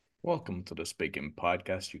Welcome to the Speaking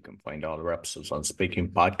Podcast. You can find all our episodes on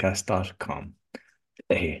speakingpodcast.com.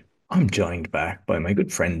 Today, I'm joined back by my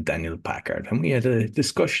good friend Daniel Packard, and we had a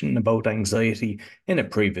discussion about anxiety in a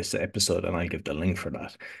previous episode, and I'll give the link for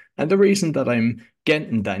that. And the reason that I'm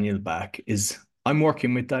getting Daniel back is I'm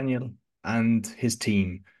working with Daniel and his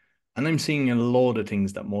team, and I'm seeing a load of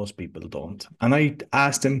things that most people don't. And I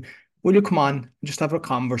asked him, will you come on and just have a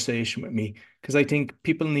conversation with me? Because I think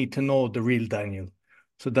people need to know the real Daniel.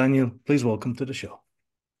 So, Daniel, please welcome to the show.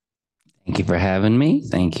 Thank you for having me.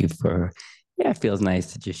 It feels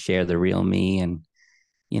nice to just share the real me.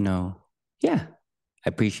 You know, yeah, I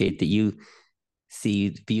appreciate that you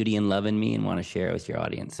see beauty and love in me and want to share it with your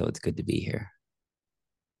audience. So it's good to be here.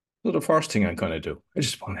 So the first thing I'm going to do, I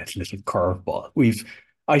just want a little curveball.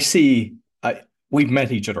 I see, we've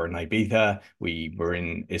met each other in Ibiza. We were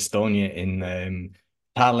in Estonia, in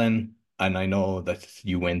Tallinn, and I know that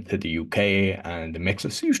you went to the UK and the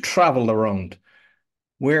Mexico. So you've traveled around.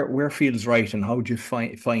 Where feels right, and how do you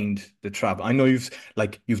find the travel? I know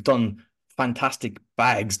you've done fantastic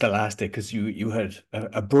bags the last day because you had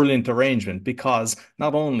a brilliant arrangement because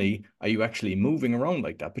not only are you actually moving around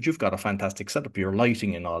like that, but you've got a fantastic setup, your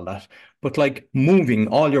lighting and all that. But like moving,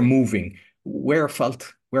 all your moving, where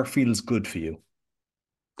feels good for you?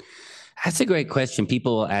 That's a great question.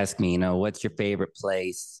 People will ask me, what's your favorite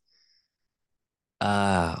place?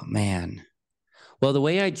 Oh, man. Well, the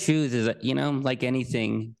way I choose is, like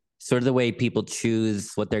anything, sort of the way people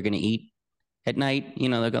choose what they're going to eat at night.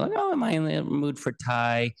 They'll go like, oh, am I in the mood for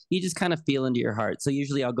Thai? You just kind of feel into your heart. So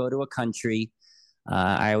usually I'll go to a country.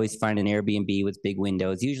 I always find an Airbnb with big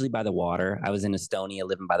windows, usually by the water. I was in Estonia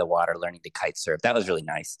living by the water, learning to kite surf. That was really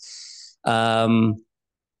nice.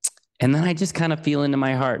 And then I just kind of feel into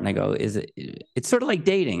my heart and I go, it's sort of like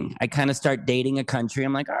dating. I kind of start dating a country.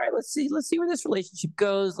 I'm like, all right, let's see where this relationship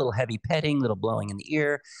goes. A little heavy petting, a little blowing in the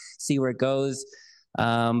ear, see where it goes.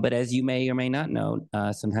 But as you may or may not know,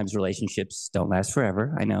 sometimes relationships don't last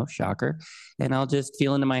forever. I know, shocker. And I'll just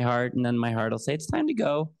feel into my heart, and then my heart will say, it's time to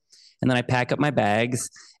go. And then I pack up my bags.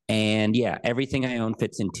 And yeah, everything I own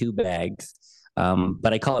fits in 2 bags.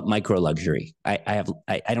 But I call it micro luxury. I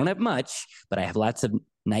don't have much, but I have lots of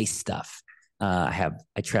nice stuff. I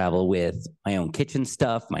travel with my own kitchen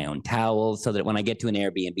stuff, my own towels, so that when I get to an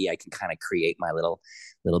Airbnb, I can kind of create my little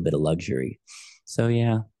bit of luxury. So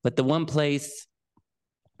yeah, but the one place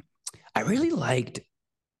I really liked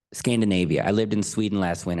Scandinavia. I lived in Sweden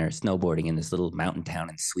last winter, snowboarding in this little mountain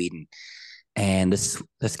town in Sweden, and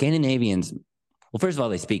the Scandinavians. Well, first of all,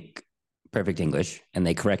 they speak perfect English, and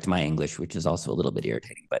they correct my English, which is also a little bit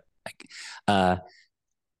irritating. Uh,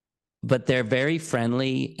 but they're very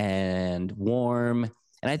friendly and warm.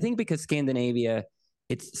 And I think because Scandinavia,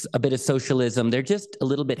 it's a bit of socialism. They're just a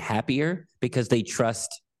little bit happier because they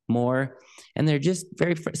trust more, and they're just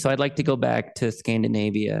very. So I'd like to go back to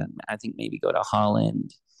Scandinavia. I think maybe go to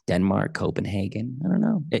Holland, Denmark, Copenhagen. I don't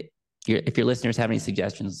know. If your listeners have any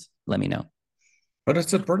suggestions, let me know. But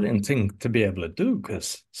it's a brilliant thing to be able to do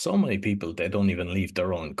because so many people they don't even leave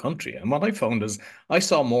their own country. And what I found is I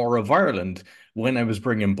saw more of Ireland when I was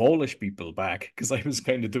bringing Polish people back because I was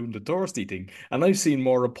kind of doing the touristy thing, and I've seen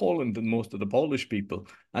more of Poland than most of the Polish people.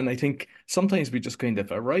 And I think sometimes we just kind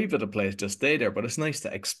of arrive at a place, just stay there, but it's nice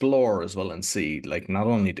to explore as well and see like not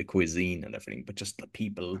only the cuisine and everything, but just the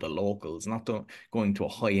people, the locals, not going to a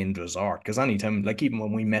high-end resort. Because anytime, like even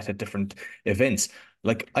when we met at different events.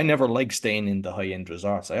 Like I never like staying in the high-end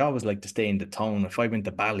resorts. I always like to stay in the town. If I went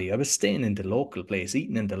to Bali, I was staying in the local place,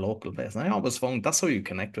 eating in the local place. And I always found that's how you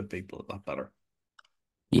connect with people a lot better.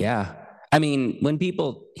 Yeah. I mean, when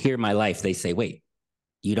people hear my life, they say, wait,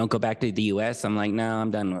 you don't go back to the US? I'm like, no, I'm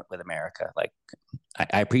done with America. Like,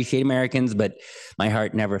 I appreciate Americans, but my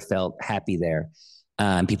heart never felt happy there.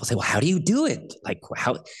 And people say, well, how do you do it? Like,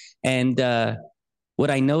 how? And what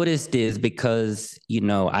I noticed is because,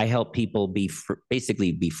 I help people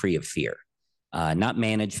basically be free of fear, not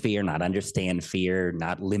manage fear, not understand fear,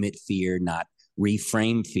 not limit fear, not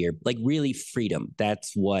reframe fear, like really freedom.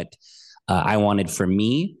 That's what I wanted for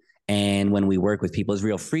me. And when we work with people is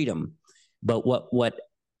real freedom. But what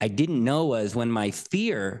I didn't know was when my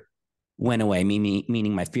fear went away,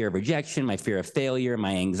 meaning my fear of rejection, my fear of failure,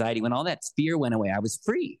 my anxiety, when all that fear went away, I was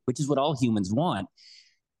free, which is what all humans want.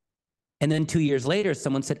 And then 2 years later,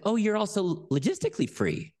 someone said, oh, you're also logistically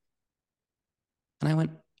free. And I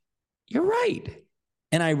went, you're right.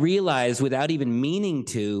 And I realized without even meaning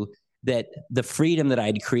to that the freedom that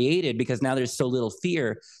I'd created, because now there's so little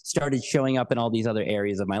fear, started showing up in all these other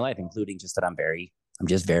areas of my life, including just that I'm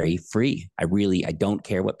just very free. I don't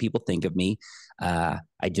care what people think of me.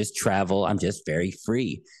 I just travel. I'm just very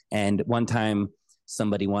free. And one time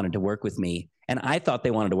somebody wanted to work with me. And I thought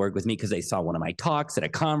they wanted to work with me because they saw one of my talks at a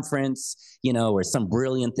conference, or some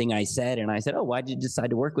brilliant thing I said. And I said, oh, why did you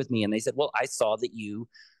decide to work with me? And they said, well, I saw that you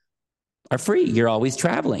are free. You're always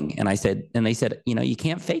traveling. And they said, you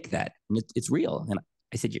can't fake that. And it's real. And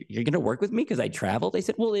I said, you're going to work with me because I travel? They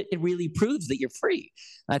said, well, it really proves that you're free.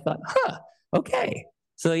 And I thought, okay.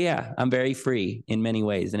 So yeah, I'm very free in many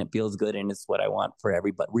ways, and it feels good, and it's what I want for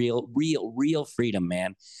everybody. Real freedom,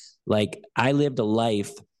 man. Like, I lived a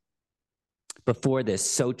life before this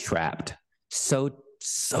so trapped,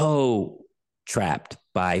 so trapped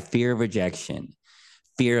by fear of rejection,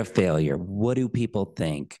 fear of failure. What do people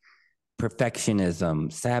think?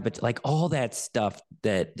 Perfectionism, sabotage, like all that stuff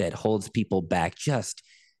that holds people back. Just,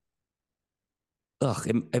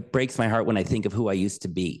 it breaks my heart when I think of who I used to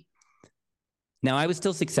be. Now, I was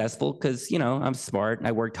still successful because, I'm smart and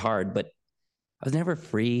I worked hard, but I was never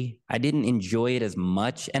free. I didn't enjoy it as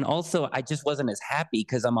much. And also, I just wasn't as happy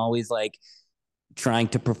because I'm always like trying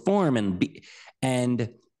to perform and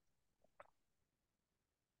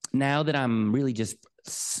now that I'm really just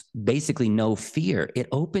basically no fear, it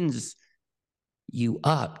opens you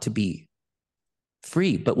up to be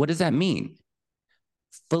free. But what does that mean?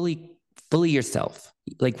 Fully yourself.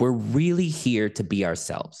 Like, we're really here to be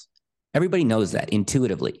ourselves. Everybody knows that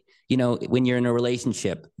intuitively. When you're in a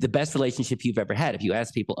relationship, the best relationship you've ever had, if you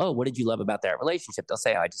ask people, oh, what did you love about that relationship? They'll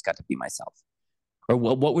say, oh, I just got to be myself. Or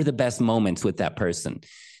what were the best moments with that person?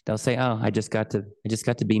 They'll say, oh, I just got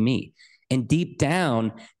to be me. And deep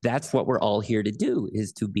down, that's what we're all here to do,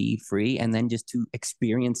 is to be free and then just to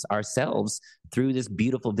experience ourselves through this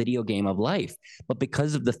beautiful video game of life. But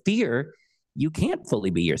because of the fear, you can't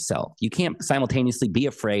fully be yourself. You can't simultaneously be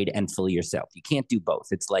afraid and fully yourself. You can't do both.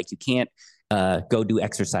 It's like you can't go do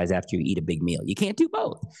exercise after you eat a big meal. You can't do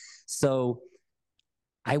both. So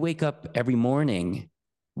I wake up every morning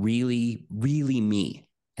really, really me.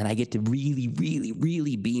 And I get to really, really,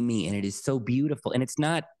 really be me. And it is so beautiful. And it's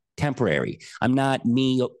not temporary. I'm not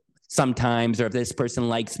me sometimes, or if this person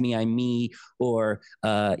likes me, I'm me, or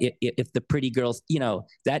if the pretty girls,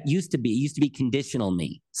 that used to be conditional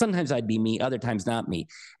me. Sometimes I'd be me, other times not me.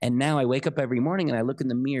 And now I wake up every morning and I look in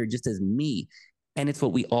the mirror just as me. And it's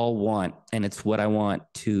what we all want. And it's what I want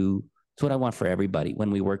for everybody.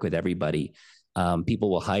 When we work with everybody, people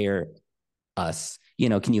will hire us.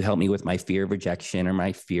 Can you help me with my fear of rejection or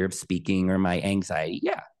my fear of speaking or my anxiety?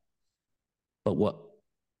 Yeah. But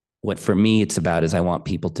what for me it's about is I want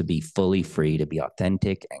people to be fully free, to be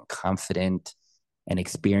authentic and confident and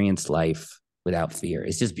experience life without fear.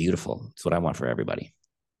 It's just beautiful. It's what I want for everybody.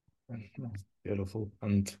 Beautiful.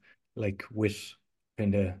 And like with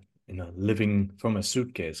kind of, living from a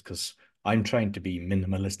suitcase, because I'm trying to be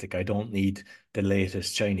minimalistic. I don't need the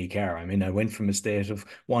latest shiny car. I mean, I went from a state of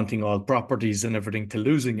wanting all properties and everything to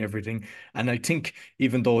losing everything. And I think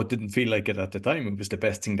even though it didn't feel like it at the time, it was the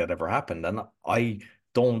best thing that ever happened. And I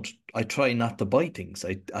try not to buy things.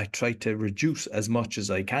 I try to reduce as much as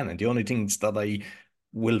I can. And the only things that I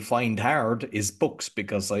will find hard is books,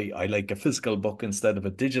 because I like a physical book instead of a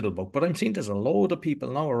digital book. But I'm seeing there's a load of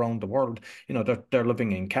people now around the world, they're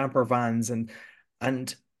living in camper vans, and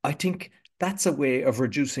I think that's a way of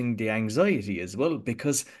reducing the anxiety as well,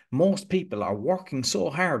 because most people are working so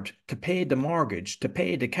hard to pay the mortgage, to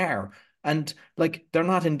pay the car. And like, they're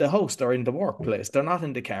not in the house, they're in the workplace. They're not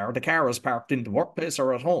in the car. The car is parked in the workplace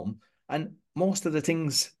or at home. And most of the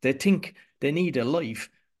things they think they need in life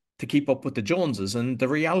to keep up with the Joneses. And the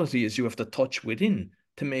reality is you have to touch within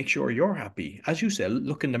to make sure you're happy. As you said,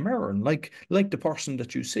 look in the mirror and like the person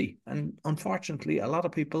that you see. And unfortunately, a lot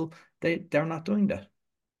of people, they're not doing that.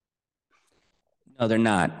 No, they're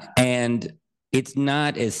not. And it's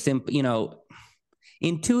not as simple,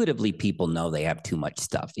 intuitively people know they have too much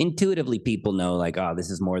stuff. Intuitively people know, like, oh,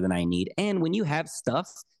 this is more than I need. And when you have stuff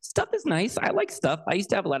is nice. I like stuff. I used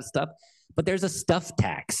to have a lot of stuff, but there's a stuff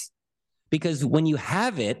tax, because when you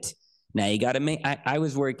have it, now you got to make, I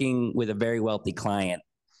was working with a very wealthy client,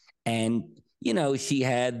 and she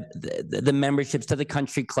had the memberships to the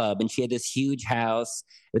country club, and she had this huge house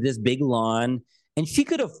with this big lawn, and she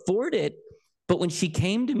could afford it. But when she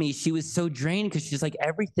came to me, she was so drained, because she's like,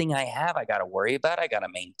 everything I have, I got to worry about. I got to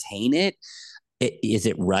maintain it. Is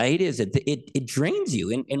it right? It drains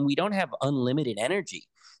you. And we don't have unlimited energy.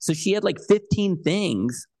 So she had like 15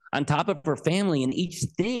 things on top of her family, and each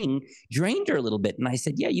thing drained her a little bit. And I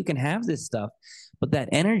said, yeah, you can have this stuff, but that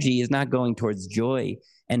energy is not going towards joy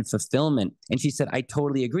and fulfillment. And she said, I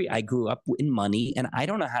totally agree. I grew up in money, and I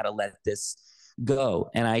don't know how to let this go.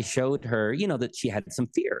 And I showed her, that she had some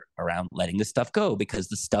fear around letting the stuff go, because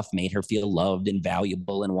the stuff made her feel loved and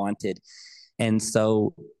valuable and wanted. And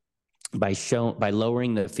so by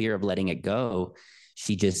lowering the fear of letting it go,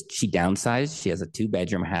 She downsized. She has a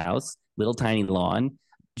 2-bedroom house, little tiny lawn.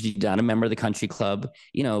 She's not a member of the country club,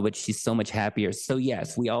 but she's so much happier. So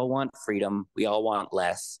yes, we all want freedom. We all want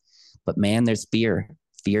less. But man, there's fear.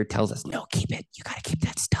 Fear tells us, no, keep it. You got to keep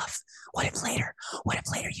that stuff. What if later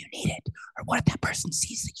you need it? Or what if that person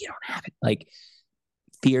sees that you don't have it? Like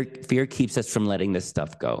fear keeps us from letting this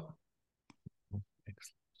stuff go.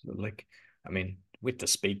 Like, I mean, with the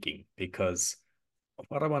speaking, because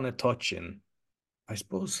what I want to touch in, I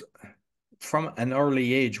suppose, from an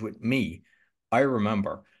early age with me, I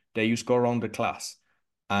remember they used to go around the class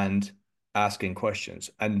and asking questions,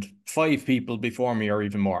 and 5 people before me or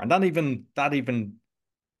even more, and that even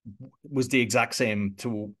was the exact same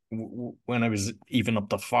to when I was even up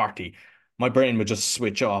to 40. My brain would just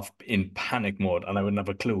switch off in panic mode and I wouldn't have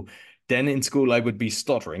a clue. Then in school, I would be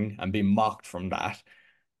stuttering and be mocked from that.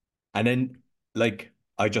 And then, like,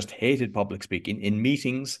 I just hated public speaking. In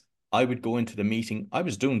meetings, I would go into the meeting. I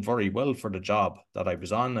was doing very well for the job that I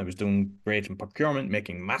was on. I was doing great in procurement,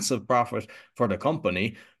 making massive profit for the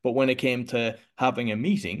company. But when it came to having a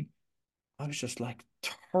meeting, I was just like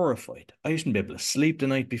terrified. I used to be able to sleep the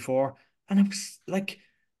night before. And I was like,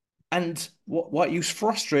 and what used to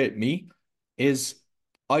frustrate me is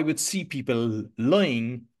I would see people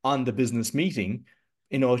lying on the business meeting,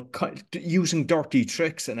 using dirty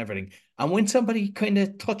tricks and everything. And when somebody kind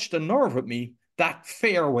of touched a nerve with me, that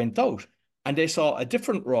fear went out. And they saw a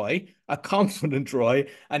different Roy, a confident Roy,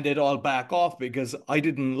 and they'd all back off because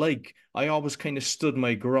I always kind of stood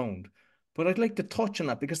my ground. But I'd like to touch on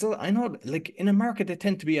that because I know, like in America, they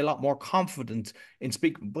tend to be a lot more confident in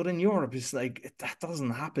speaking, but in Europe, it's like that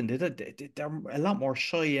doesn't happen. They're a lot more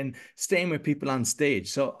shy and staying with people on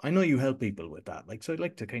stage. So I know you help people with that. Like, so I'd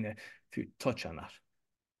like to kind of touch on that.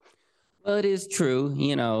 Well, it is true.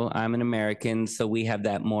 I'm an American, so we have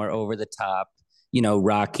that more over the top,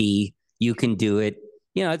 Rocky, you can do it.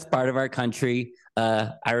 It's part of our country.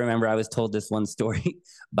 I remember I was told this one story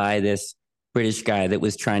by this British guy that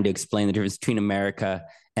was trying to explain the difference between America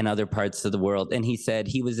and other parts of the world. And he said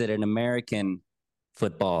he was at an American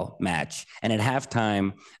football match, and at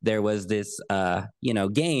halftime there was this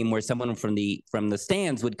game where someone from the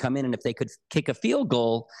stands would come in, and if they could kick a field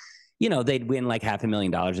goal, they'd win like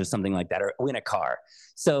 $500,000 or something like that, or win a car.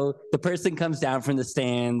 So the person comes down from the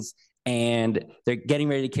stands and they're getting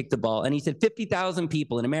ready to kick the ball. And he said, 50,000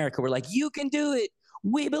 people in America were like, you can do it.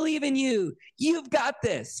 We believe in you. You've got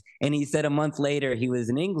this. And he said a month later, he was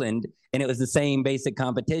in England and it was the same basic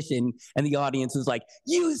competition. And the audience was like,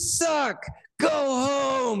 you suck. Go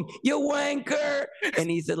home, you wanker. And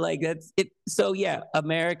he said, like, that's it. So yeah,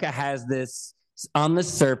 America has this on the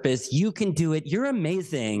surface. You can do it. You're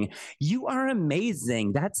amazing. You are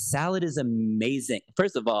amazing. That salad is amazing.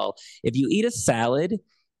 First of all, if you eat a salad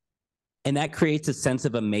and that creates a sense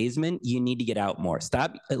of amazement, you need to get out more.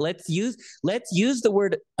 Stop. Let's use the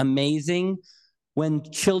word amazing when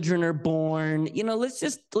children are born. Let's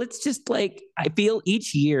just like, I feel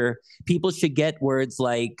each year people should get words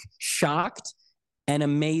like shocked and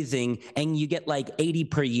amazing, and you get like 80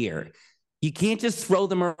 per year. You can't just throw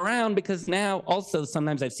them around, because now also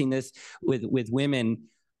sometimes I've seen this with women,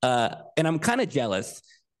 and I'm kind of jealous.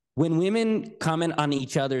 When women comment on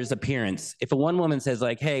each other's appearance, if one woman says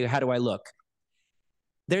like, hey, how do I look?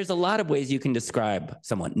 There's a lot of ways you can describe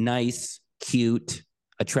someone: nice, cute,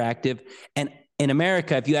 attractive. And in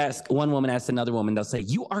America, if you ask one woman, asks another woman, they'll say,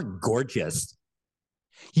 you are gorgeous.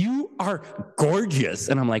 You are gorgeous.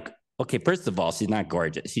 And I'm like, okay, first of all, she's not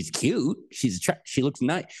gorgeous. She's cute. She looks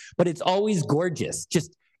nice, but it's always gorgeous.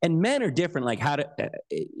 And men are different. Like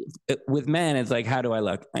with men, it's like, how do I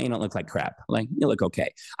look? You don't look like crap. Like, you look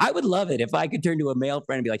okay. I would love it if I could turn to a male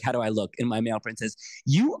friend and be like, how do I look? And my male friend says,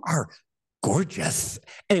 you are gorgeous.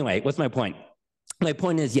 Anyway, what's my point? My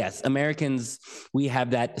point is, yes, Americans, we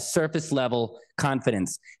have that surface level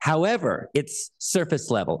confidence. However, it's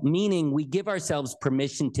surface level, meaning we give ourselves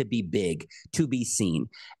permission to be big, to be seen.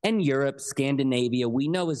 And Europe, Scandinavia, we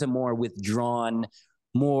know is a more withdrawn,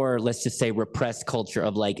 more, let's just say, repressed culture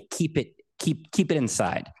of like, keep it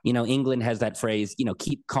inside. England has that phrase,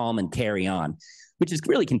 keep calm and carry on, which is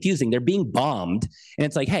really confusing. They're being bombed, and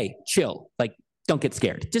it's like, hey, chill, like, don't get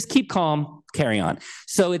scared. Just keep calm, carry on.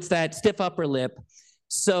 So it's that stiff upper lip.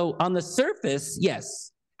 So on the surface,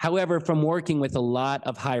 yes. However, from working with a lot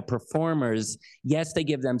of high performers, yes, they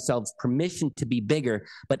give themselves permission to be bigger,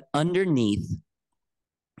 but underneath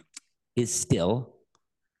is still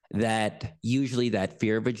usually that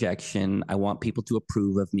fear of rejection. I want people to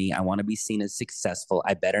approve of me. I want to be seen as successful.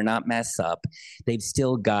 I better not mess up. They've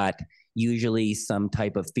still got usually some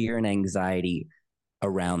type of fear and anxiety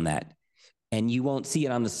around that. And you won't see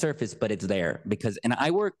it on the surface, but it's there and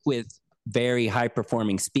I work with very high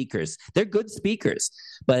performing speakers. They're good speakers,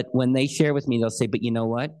 but when they share with me, they'll say, but you know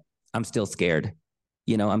what? I'm still scared.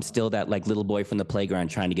 I'm still that like little boy from the playground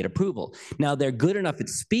trying to get approval. Now they're good enough at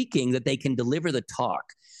speaking that they can deliver the talk.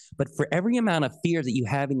 But for every amount of fear that you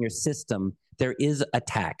have in your system, there is a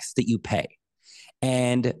tax that you pay.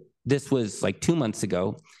 And this was like 2 months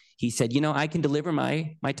ago. He said, I can deliver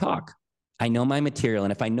my talk. I know my material.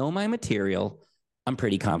 And if I know my material, I'm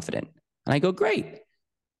pretty confident. And I go, great.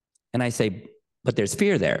 And I say, but there's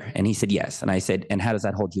fear there. And he said, yes. And I said, and how does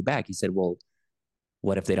that hold you back? He said, well,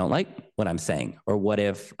 what if they don't like what I'm saying? Or what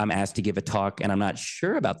if I'm asked to give a talk and I'm not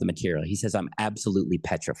sure about the material? He says, I'm absolutely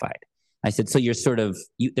petrified. I said, so you're sort of,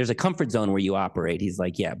 there's a comfort zone where you operate. He's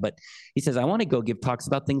like, yeah. But he says, I want to go give talks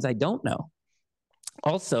about things I don't know.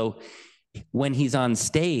 Also, when he's on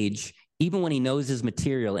stage, even when he knows his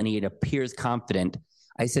material and he appears confident,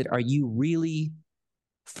 I said, are you really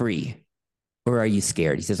free or are you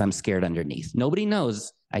scared? He says, I'm scared underneath. Nobody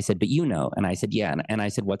knows. I said, but you know. And I said, yeah. And I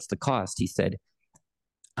said, what's the cost? He said,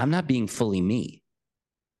 I'm not being fully me.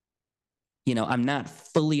 I'm not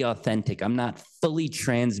fully authentic. I'm not fully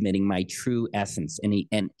transmitting my true essence. And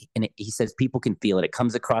he says people can feel it. It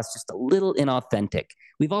comes across just a little inauthentic.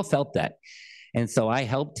 We've all felt that. And so I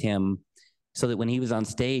helped him so that when he was on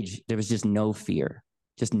stage, there was just no fear,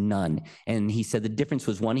 just none. And he said the difference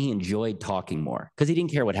was, one, he enjoyed talking more because he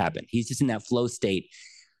didn't care what happened. He's just in that flow state.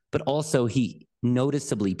 But also he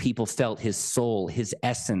noticeably, people felt his soul, his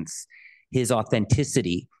essence, his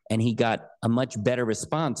authenticity. And he got a much better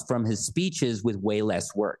response from his speeches with way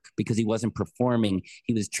less work because he wasn't performing.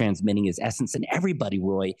 He was transmitting his essence. And everybody,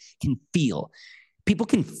 Roy, can feel. People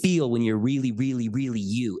can feel when you're really, really, really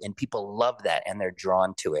you. And people love that and they're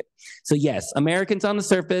drawn to it. So yes, Americans on the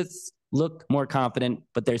surface look more confident,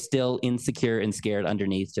 but they're still insecure and scared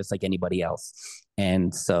underneath, just like anybody else.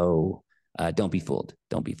 And so don't be fooled.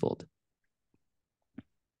 Don't be fooled.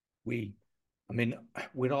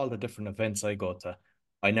 With all the different events I go to,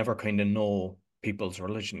 I never kind of know people's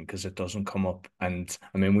religion because it doesn't come up. And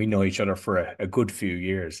we know each other for a good few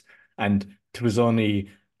years. And it was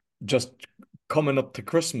only just coming up to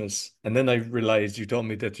Christmas. And then I realized you told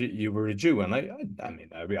me that you were a Jew. And I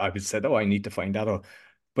would said, oh, I need to find that out.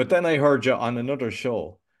 But then I heard you on another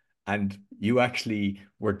show and you actually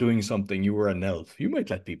were doing something. You were an elf. You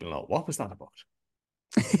might let people know. What was that about?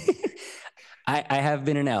 I have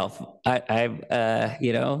been an elf. I've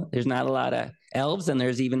there's not a lot of elves, and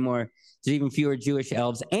there's even fewer Jewish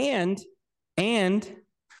elves. And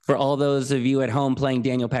for all those of you at home playing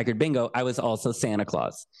Daniel Packard Bingo, I was also Santa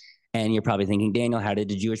Claus. And you're probably thinking, Daniel, how did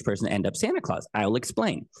a Jewish person end up Santa Claus? I'll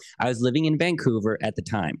explain. I was living in Vancouver at the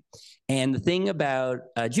time. And the thing about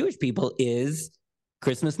Jewish people is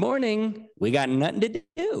Christmas morning, we got nothing to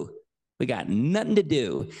do. We got nothing to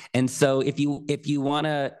do. And so if you want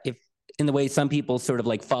to, in the way some people sort of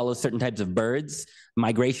like follow certain types of birds,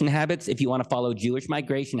 migration habits, if you want to follow Jewish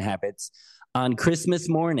migration habits, on Christmas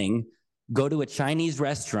morning, go to a Chinese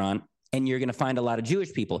restaurant and you're going to find a lot of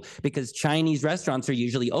Jewish people because Chinese restaurants are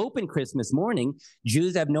usually open Christmas morning.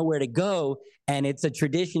 Jews have nowhere to go, and it's a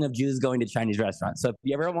tradition of Jews going to Chinese restaurants. So if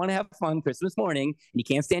you ever want to have fun Christmas morning and you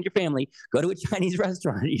can't stand your family, go to a Chinese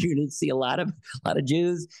restaurant. You're going to see a lot of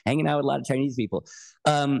Jews hanging out with a lot of Chinese people.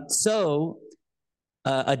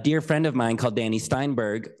 A dear friend of mine called Danny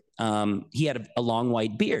Steinberg, he had a long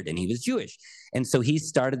white beard and he was Jewish. And so he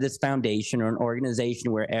started this foundation or an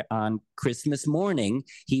organization where on Christmas morning,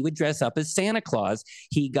 he would dress up as Santa Claus.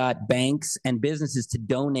 He got banks and businesses to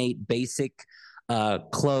donate basic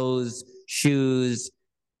clothes, shoes,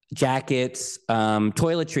 jackets,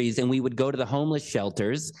 toiletries, and we would go to the homeless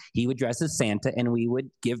shelters. He would dress as Santa and we would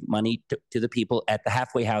give money to the people at the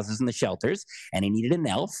halfway houses and the shelters. And he needed an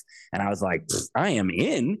elf. And I was like, I am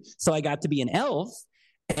in. So I got to be an elf.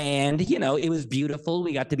 And, it was beautiful.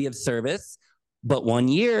 We got to be of service. But one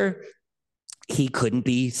year, he couldn't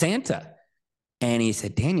be Santa. And he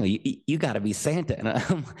said, Daniel, you got to be Santa.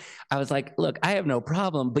 And I was like, look, I have no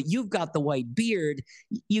problem, but you've got the white beard.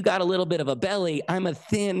 You got a little bit of a belly. I'm a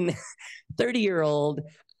thin 30-year-old.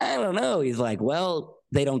 I don't know. He's like, well,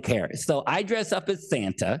 they don't care. So I dress up as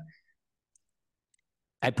Santa.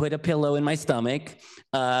 I put a pillow in my stomach.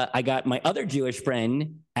 I got my other Jewish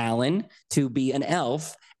friend, Alan, to be an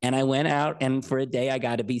elf. And I went out and for a day I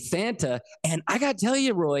got to be Santa. And I got to tell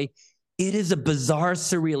you, Roy, it is a bizarre,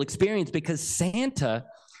 surreal experience because Santa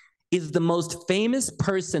is the most famous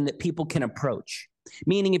person that people can approach.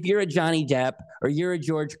 Meaning if you're a Johnny Depp or you're a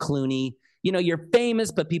George Clooney, you're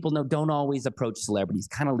famous, but people don't always approach celebrities,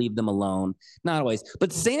 kind of leave them alone. Not always.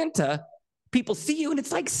 But Santa, people see you and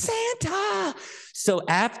it's like, Santa. So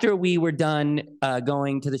after we were done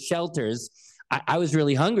going to the shelters, I was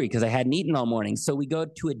really hungry because I hadn't eaten all morning. So we go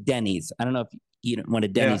to a Denny's. I don't know if you know what a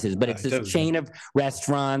Denny's Yeah, is, but it's I this do. Yeah. chain of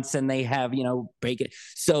restaurants and they have, bacon.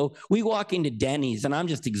 So we walk into Denny's and I'm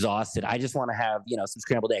just exhausted. I just want to have, some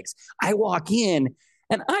scrambled eggs. I walk in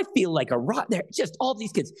and I feel like a rot there. Just all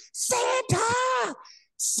these kids, Santa,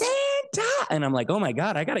 Santa. And I'm like, oh my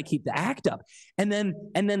God, I got to keep the act up. And then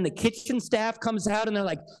the kitchen staff comes out and they're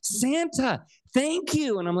like, Santa, thank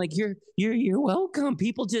you. And I'm like, you're welcome.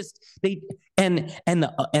 People just, and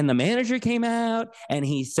the manager came out and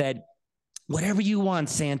he said, whatever you want,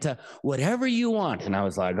 Santa, whatever you want. And I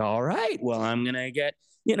was like, all right, well, I'm going to get,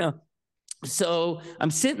 so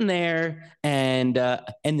I'm sitting there and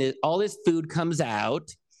all this food comes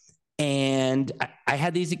out. And I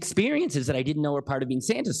had these experiences that I didn't know were part of being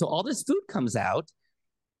Santa. So all this food comes out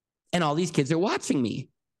and all these kids are watching me.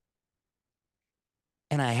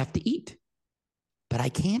 And I have to eat. But I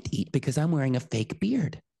can't eat because I'm wearing a fake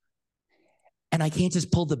beard. And I can't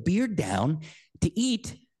just pull the beard down to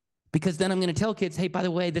eat because then I'm going to tell kids, hey, by the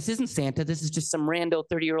way, this isn't Santa. This is just some rando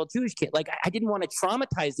 30-year-old Jewish kid. Like, I didn't want to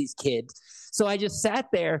traumatize these kids. So I just sat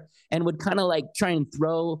there and would kind of like try and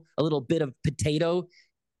throw a little bit of potato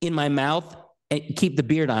in my mouth and keep the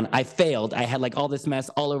beard on. I failed. I had like all this mess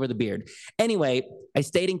all over the beard. Anyway, I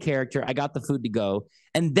stayed in character. I got the food to go.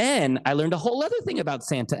 And then I learned a whole other thing about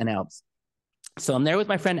Santa and elves. So I'm there with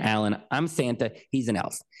my friend Alan. I'm Santa. He's an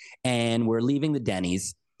elf. And we're leaving the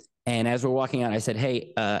Denny's. And as we're walking out, I said,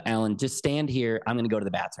 hey, Alan, just stand here. I'm going to go to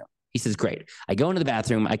the bathroom. He says, great. I go into the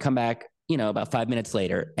bathroom. I come back, about 5 minutes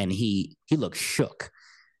later, and he looked shook.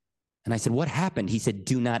 And I said, what happened? He said,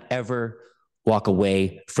 do not ever walk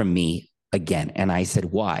away from me again. And I said,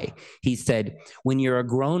 why? He said, when you're a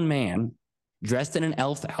grown man dressed in an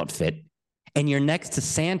elf outfit and you're next to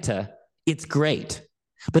Santa, it's great.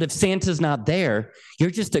 But if Santa's not there,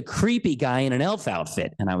 you're just a creepy guy in an elf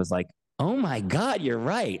outfit. And I was like, oh my God, you're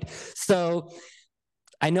right. So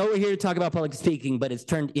I know we're here to talk about public speaking, but it's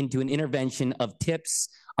turned into an intervention of tips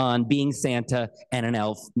on being Santa and an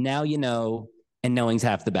elf. Now you know, and knowing's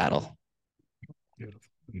half the battle. Beautiful.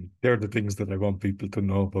 They're the things that I want people to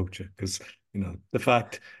know about you, because the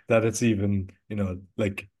fact that it's even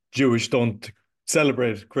like Jewish don't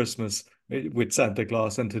celebrate Christmas with Santa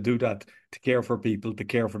Claus, and to do that, to care for people, to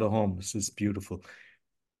care for the homeless, is beautiful.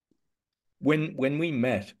 When we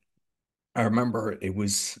met, I remember it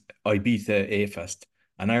was Ibiza A Fest,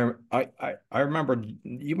 and I remember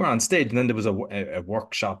you were on stage, and then there was a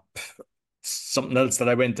workshop, something else that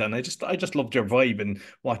I went to, and I just loved your vibe and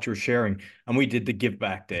what you're sharing. And we did the give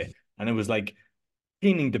back day, and it was like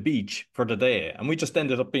cleaning the beach for the day, and we just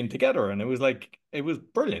ended up being together, and it was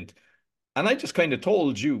brilliant. And I just kind of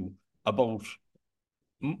told you about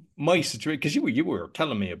my situation, because you were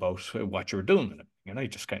telling me about what you were doing, and I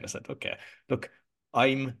just kind of said, okay, look,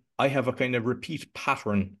 I have a kind of repeat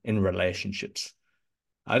pattern in relationships.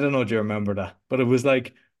 I don't know, do you remember that? But it was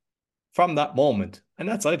like from that moment, and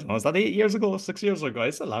that's, I don't know, is that 8 years ago, 6 years ago?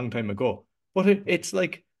 It's a long time ago. But it's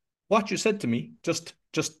like what you said to me just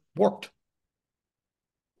worked.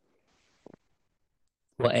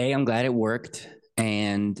 Well, I'm glad it worked.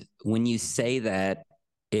 And when you say that,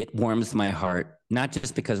 it warms my heart, not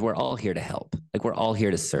just because we're all here to help, like we're all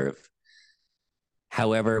here to serve.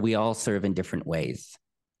 However, we all serve in different ways.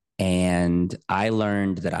 And I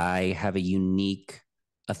learned that I have a unique,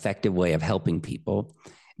 effective way of helping people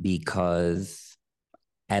because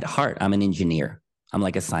at heart, I'm an engineer. I'm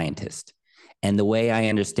like a scientist. And the way I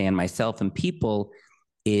understand myself and people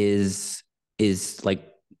is like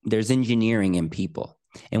there's engineering in people.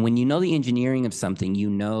 And when you know the engineering of something, you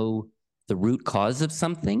know the root cause of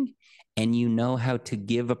something, and you know how to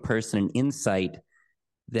give a person an insight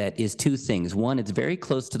that is two things. One, it's very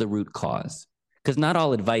close to the root cause, because not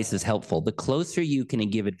all advice is helpful. The closer you can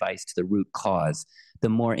give advice to the root cause, the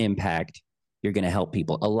more impact you're going to help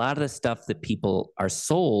people. A lot of the stuff that people are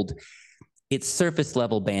sold, it's surface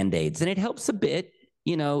level Band-Aids, and it helps a bit.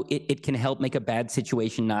 It can help make a bad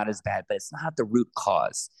situation not as bad, but it's not the root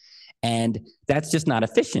cause. And that's just not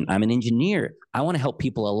efficient. I'm an engineer. I want to help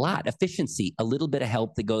people a lot. Efficiency, a little bit of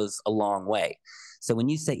help that goes a long way. So when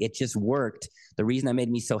you say it just worked, the reason that made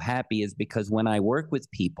me so happy is because when I work with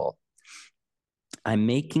people, I'm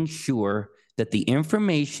making sure that the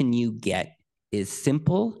information you get is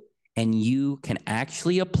simple and you can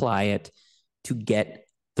actually apply it to get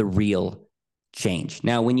the real change.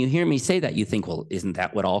 Now, when you hear me say that, you think, well, isn't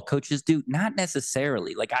that what all coaches do? Not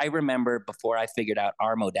necessarily. Like, I remember before I figured out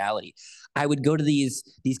our modality, I would go to these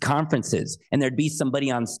conferences and there'd be somebody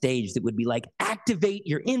on stage that would be like, activate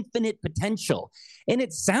your infinite potential. And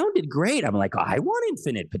it sounded great. I'm like, oh, I want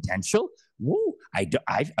infinite potential. whoa,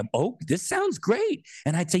 oh, this sounds great.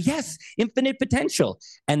 And I'd say, yes, infinite potential.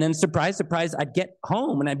 And then surprise, surprise, I'd get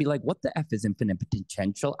home and I'd be like, what the F is infinite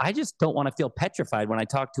potential? I just don't want to feel petrified when I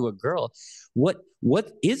talk to a girl.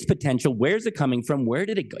 What is potential? Where's it coming from? Where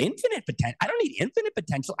did it go? Infinite potential. I don't need infinite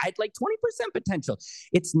potential. I'd like 20% potential.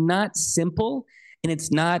 It's not simple, and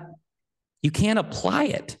it's not, you can't apply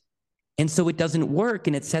it. And so it doesn't work,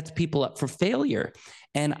 and it sets people up for failure.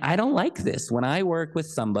 And I don't like this. When I work with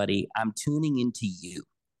somebody, I'm tuning into you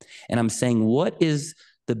and I'm saying, what is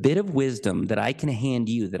the bit of wisdom that I can hand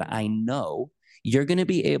you that I know you're going to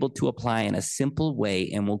be able to apply in a simple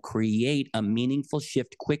way and will create a meaningful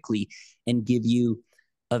shift quickly and give you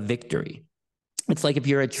a victory? It's like if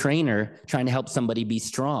you're a trainer trying to help somebody be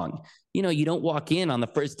strong. You don't walk in on the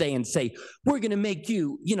first day and say, we're going to make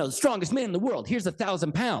you, the strongest man in the world. Here's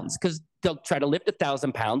 1,000 pounds, because they'll try to lift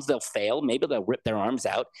 1,000 pounds. They'll fail. Maybe they'll rip their arms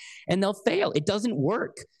out and they'll fail. It doesn't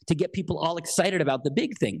work to get people all excited about the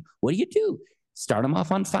big thing. What do? Start them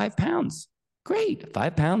off on 5 pounds. Great.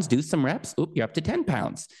 5 pounds, do some reps. Oop, you're up to 10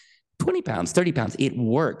 pounds, 20 pounds, 30 pounds. It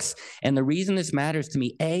works. And the reason this matters to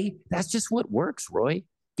me, that's just what works, Roy.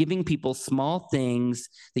 Giving people small things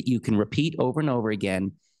that you can repeat over and over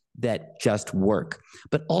again that just work.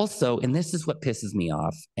 But also, and this is what pisses me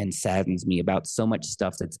off and saddens me about so much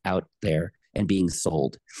stuff that's out there and being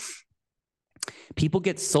sold. People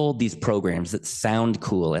get sold these programs that sound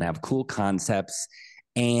cool and have cool concepts,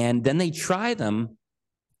 and then they try them.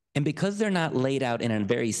 And because they're not laid out in a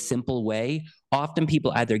very simple way, often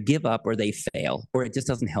people either give up or they fail, or it just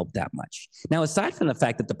doesn't help that much. Now, aside from the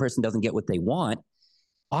fact that the person doesn't get what they want,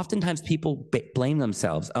 oftentimes people blame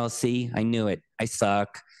themselves. Oh, see, I knew it. I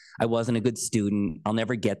suck. I wasn't a good student. I'll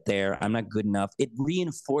never get there. I'm not good enough. It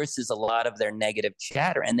reinforces a lot of their negative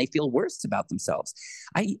chatter, and they feel worse about themselves.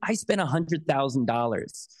 I spent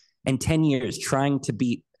 $100,000 and 10 years trying to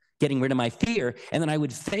beat getting rid of my fear, and then I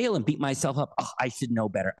would fail and beat myself up. Oh, I should know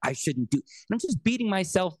better. I shouldn't do. And I'm just beating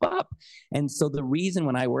myself up. And so the reason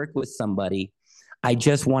when I work with somebody, I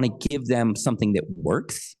just want to give them something that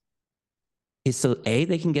works is so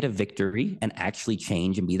they can get a victory and actually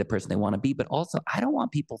change and be the person they want to be. But also, I don't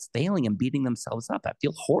want people failing and beating themselves up. I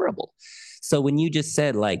feel horrible. So when you just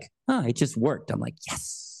said it just worked, I'm like,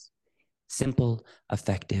 yes, simple,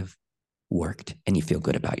 effective, worked, and you feel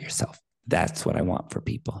good about yourself. That's what I want for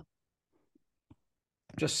people.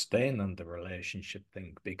 Just staying on the relationship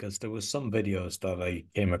thing, because there was some videos that I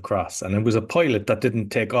came across and it was a pilot that didn't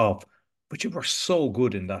take off, but you were so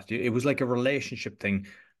good in that. It was like a relationship thing.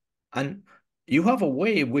 And you have a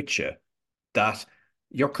way with you that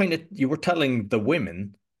you were telling the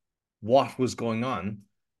women what was going on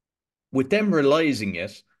with them realizing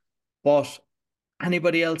it, but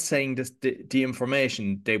anybody else saying the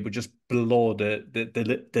information, they would just blow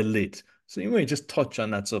the lid. So you may just touch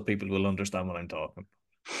on that so people will understand what I'm talking.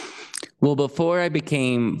 Well, before I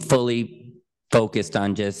became fully focused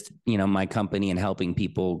on just, my company and helping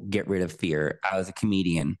people get rid of fear, I was a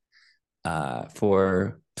comedian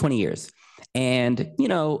for 20 years. And,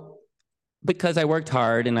 because I worked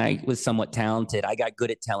hard and I was somewhat talented, I got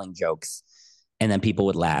good at telling jokes. And then people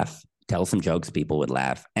would laugh, tell some jokes, people would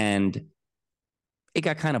laugh. And it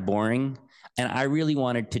got kind of boring. And I really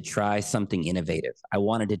wanted to try something innovative. I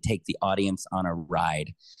wanted to take the audience on a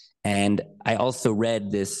ride. And I also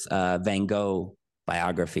read this Van Gogh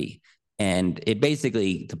biography. And it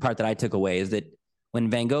basically, the part that I took away is that when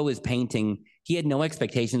Van Gogh was painting, he had no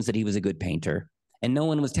expectations that he was a good painter. And no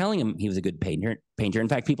one was telling him he was a good painter. In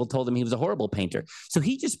fact, people told him he was a horrible painter. So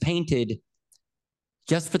he just painted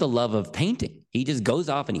just for the love of painting. He just goes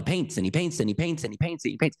off and he paints and he paints and he paints and he paints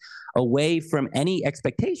and he paints away from any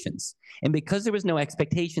expectations. And because there was no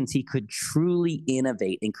expectations, he could truly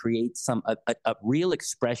innovate and create a real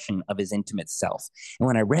expression of his intimate self. And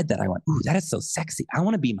when I read that, I went, ooh, that is so sexy. I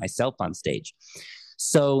want to be myself on stage.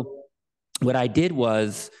 So what I did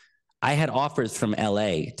was I had offers from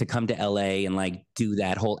LA to come to LA and do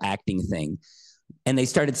that whole acting thing. And they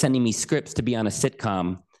started sending me scripts to be on a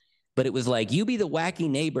sitcom. But it was like, you be the wacky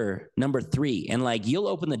neighbor number 3. And you'll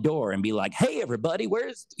open the door and be like, hey, everybody,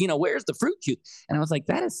 where's the fruit juice? And I was like,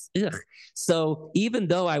 that is, ugh. So even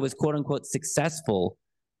though I was quote unquote successful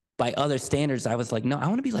by other standards, I was like, no, I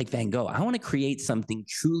want to be like Van Gogh. I want to create something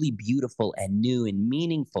truly beautiful and new and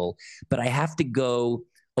meaningful, but I have to go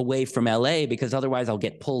away from LA because otherwise I'll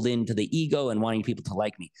get pulled into the ego and wanting people to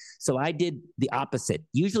like me. So I did the opposite.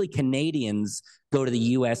 Usually Canadians go to the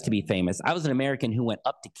US to be famous. I was an American who went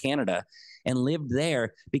up to Canada and lived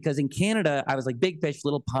there because in Canada, I was like big fish,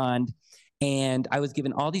 little pond. And I was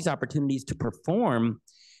given all these opportunities to perform.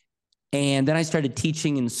 And then I started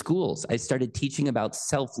teaching in schools. I started teaching about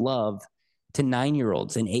self-love to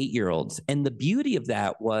 9-year-olds and 8-year-olds. And the beauty of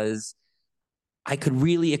that was I could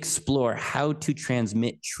really explore how to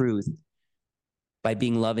transmit truth by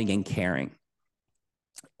being loving and caring.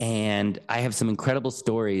 And I have some incredible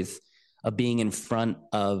stories of being in front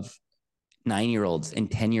of 9-year-olds and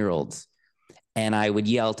 10-year-olds. And I would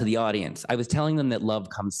yell to the audience. I was telling them that love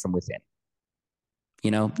comes from within.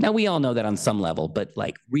 Now we all know that on some level, but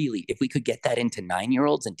like really, if we could get that into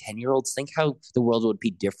 9-year-olds and 10-year-olds, think how the world would be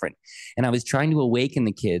different. And I was trying to awaken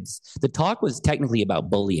the kids. The talk was technically about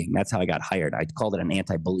bullying. That's how I got hired. I called it an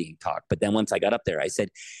anti-bullying talk. But then once I got up there, I said,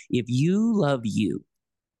 if you love you,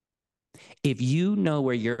 if you know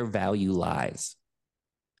where your value lies,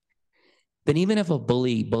 then even if a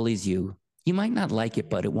bully bullies you, you might not like it,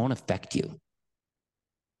 but it won't affect you.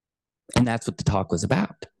 And that's what the talk was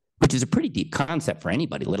about, which is a pretty deep concept for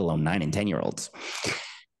anybody, let alone 9 and 10-year-olds.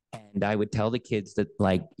 And I would tell the kids that,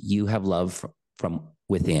 like, you have love from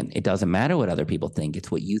within. It doesn't matter what other people think.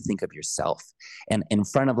 It's what you think of yourself. And in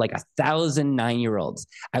front of like 1,000 9-year-olds,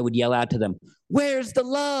 I would yell out to them, where's the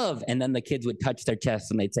love? And then the kids would touch their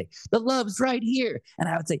chests and they'd say, the love's right here. And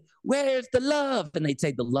I would say, where's the love? And they'd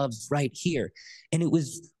say, the love's right here. And it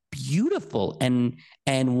was beautiful. And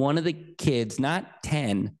one of the kids, not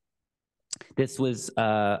 10, this was,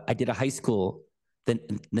 I did a high school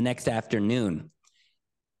the next afternoon.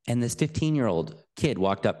 And this 15-year-old kid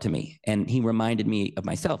walked up to me and he reminded me of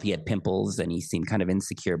myself. He had pimples and he seemed kind of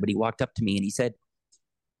insecure, but he walked up to me and he said,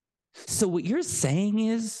 so what you're saying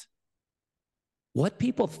is what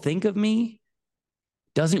people think of me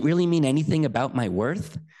doesn't really mean anything about my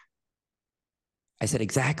worth? I said,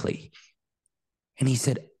 exactly. And he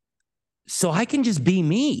said, so I can just be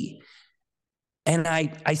me and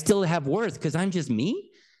I still have worth because I'm just me?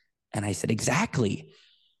 And I said, exactly.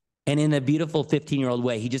 And in a beautiful 15-year-old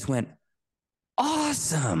way, he just went,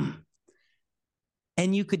 awesome.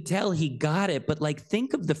 And you could tell he got it, but like,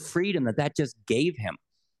 think of the freedom that just gave him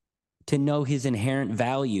to know his inherent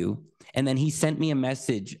value. And then he sent me a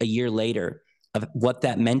message a year later of what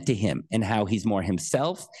that meant to him and how he's more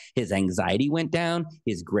himself. His anxiety went down.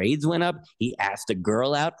 His grades went up. He asked a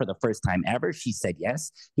girl out for the first time ever. She said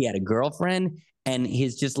yes. He had a girlfriend. And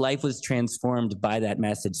his just life was transformed by that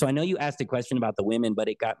message. So I know you asked a question about the women, but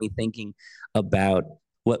it got me thinking about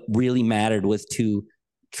what really mattered was to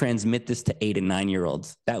transmit this to 8 and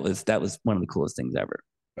 9-year-olds. That was one of the coolest things ever.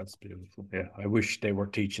 That's beautiful. Yeah, I wish they were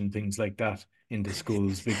teaching things like that in the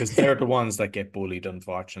schools because they're the ones that get bullied,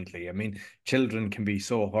 unfortunately. I mean, children can be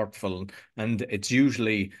so hurtful, and it's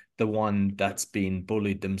usually the one that's being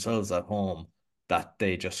bullied themselves at home that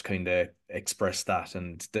they just kind of express that.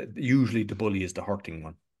 And usually the bully is the hurting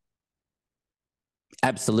one.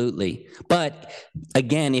 Absolutely. But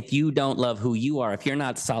again, if you don't love who you are, if you're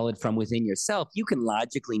not solid from within yourself, you can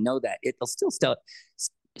logically know that it'll still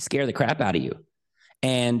scare the crap out of you.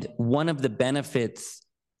 And one of the benefits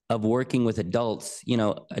of working with adults,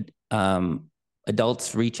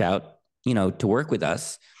 adults reach out, to work with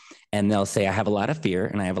us, and they'll say, I have a lot of fear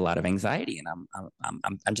and I have a lot of anxiety, and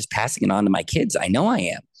I'm just passing it on to my kids. I know I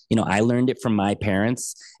am. I learned it from my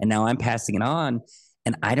parents, and now I'm passing it on,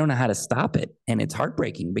 and I don't know how to stop it. And it's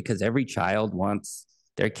heartbreaking because every child wants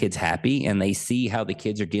their kids happy, and they see how the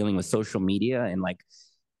kids are dealing with social media, and like,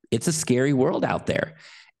 it's a scary world out there.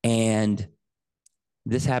 And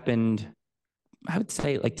this happened, I would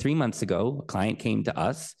say, like 3 months ago. A client came to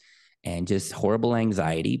us and just horrible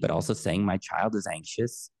anxiety, but also saying, my child is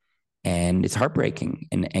anxious and it's heartbreaking.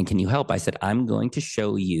 And can you help? I said, I'm going to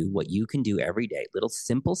show you what you can do every day, little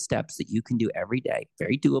simple steps that you can do every day,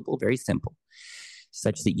 very doable, very simple,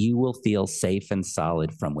 such that you will feel safe and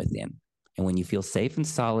solid from within. And when you feel safe and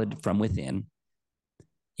solid from within,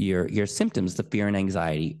 your symptoms, the fear and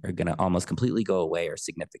anxiety, are going to almost completely go away or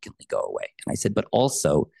significantly go away. And I said, but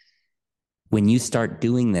also, when you start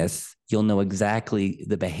doing this, you'll know exactly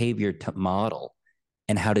the behavior to model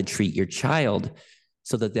and how to treat your child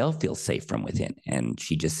so that they'll feel safe from within. And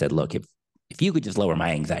she just said, look, if you could just lower my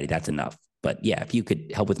anxiety, that's enough. But yeah, if you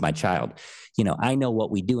could help with my child, I know what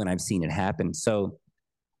we do and I've seen it happen. So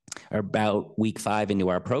about week 5 into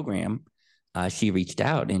our program, she reached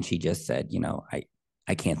out and she just said,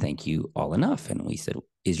 I can't thank you all enough. And we said,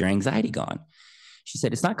 is your anxiety gone? She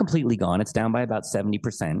said, it's not completely gone. It's down by about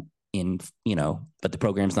 70% but the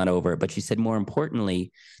program's not over. But she said, more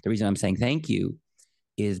importantly, the reason I'm saying thank you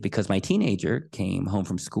is because my teenager came home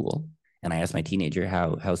from school and I asked my teenager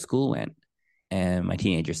how school went. And my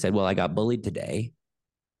teenager said, well, I got bullied today,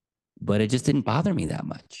 but it just didn't bother me that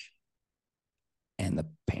much. And the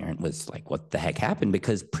parent was like, what the heck happened?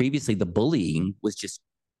 Because previously the bullying was just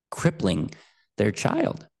crippling their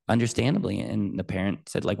child, understandably. And the parent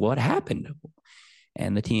said, like, what happened?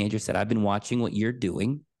 And the teenager said, I've been watching what you're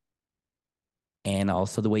doing and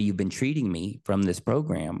also the way you've been treating me from this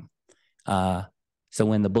program. So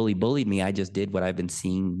when the bully bullied me, I just did what I've been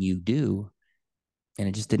seeing you do, and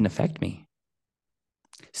it just didn't affect me.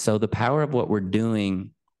 So the power of what we're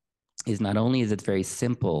doing is not only is it very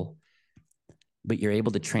simple, but you're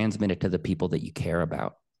able to transmit it to the people that you care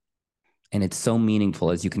about. And it's so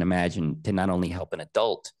meaningful, as you can imagine, to not only help an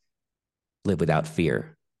adult live without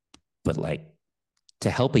fear, but like to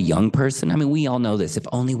help a young person. I mean, we all know this. If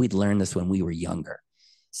only we'd learned this when we were younger.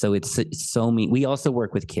 So it's so mean. We also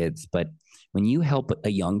work with kids, but when you help a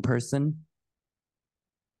young person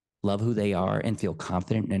love who they are and feel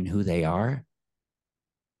confident in who they are,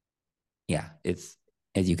 yeah, it's,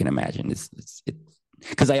 as you can imagine, it's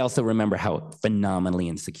because I also remember how phenomenally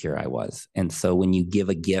insecure I was. And so when you give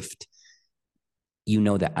a gift, you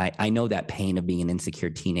know that I know that pain of being an insecure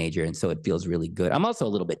teenager. And so it feels really good. I'm also a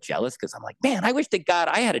little bit jealous because I'm like, man, I wish to God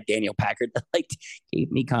I had a Daniel Packard that like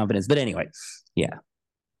gave me confidence. But anyway, yeah.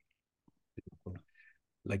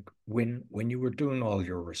 Like when you were doing all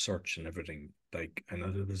your research and everything, like I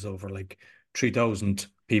know there was over like 3,000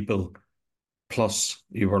 people plus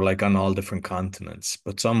you were like on all different continents,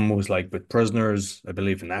 but some was like with prisoners, I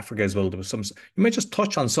believe in Africa as well. There was some, you might just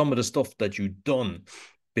touch on some of the stuff that you've done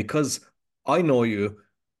because I know you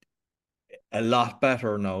a lot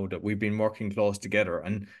better now that we've been working close together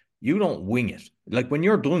and you don't wing it. Like when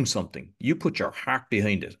you're doing something, you put your heart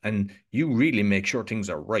behind it and you really make sure things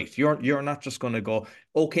are right. You're not just going to go,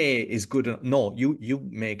 okay, is good enough. No, you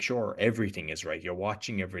make sure everything is right. You're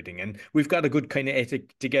watching everything. And we've got a good kind of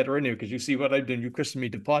ethic together in here because you see what I've done. You christened me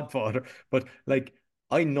the podfather. But like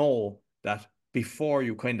I know that before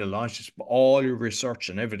you kind of launched this, all your research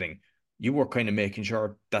and everything, you were kind of making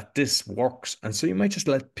sure that this works. And so you might just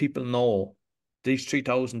let people know these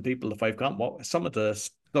 3,000 people, if I've got what some of the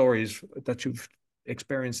stories that you've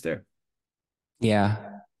experienced there. Yeah.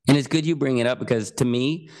 And it's good you bring it up because to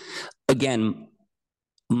me, again,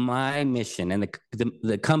 my mission and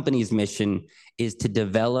the company's mission is to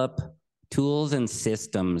develop tools and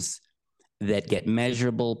systems that get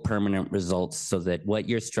measurable, permanent results so that what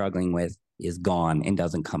you're struggling with is gone and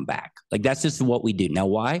doesn't come back. Like that's just what we do. Now,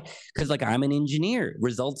 why? Because like I'm an engineer,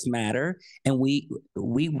 results matter, and we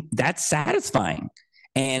that's satisfying.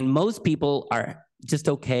 And most people are just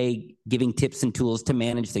okay giving tips and tools to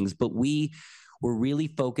manage things, but we were really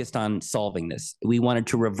focused on solving this. We wanted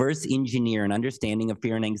to reverse engineer an understanding of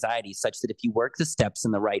fear and anxiety such that if you work the steps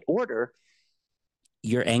in the right order,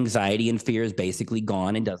 your anxiety and fear is basically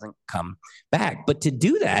gone and doesn't come back. But to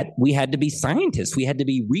do that, we had to be scientists, we had to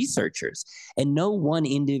be researchers, and no one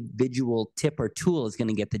individual tip or tool is going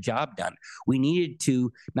to get the job done. We needed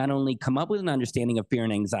to not only come up with an understanding of fear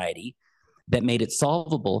and anxiety that made it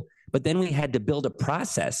solvable, but then we had to build a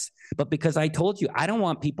process. But because I told you, I don't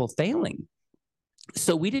want people failing.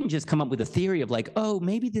 So we didn't just come up with a theory of like, oh,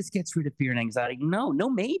 maybe this gets rid of fear and anxiety. No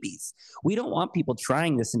maybes. We don't want people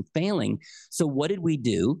trying this and failing. So what did we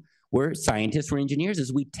do? We're scientists, we're engineers,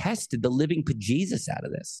 is we tested the living bejesus out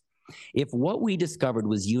of this. If what we discovered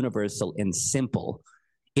was universal and simple,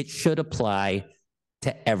 it should apply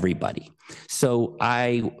to everybody. So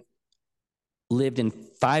I lived in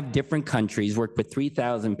 5 different countries, worked with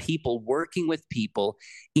 3,000 people, working with people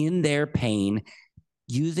in their pain,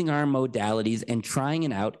 using our modalities and trying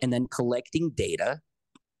it out and then collecting data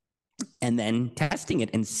and then testing it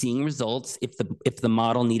and seeing results if the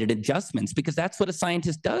model needed adjustments, because that's what a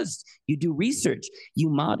scientist does. You do research.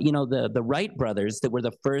 The Wright brothers that were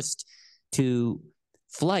the first to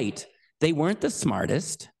flight, they weren't the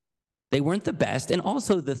smartest. They weren't the best. And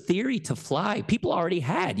also the theory to fly, people already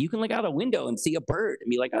had. You can look out a window and see a bird and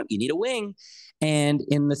be like, oh, you need a wing. And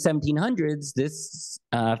in the 1700s, this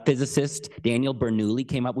physicist, Daniel Bernoulli,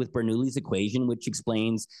 came up with Bernoulli's equation, which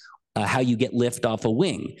explains how you get lift off a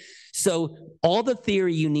wing. So all the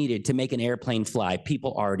theory you needed to make an airplane fly,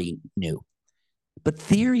 people already knew. But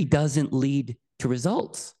theory doesn't lead to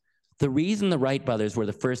results. The reason the Wright brothers were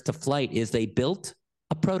the first to flight is they built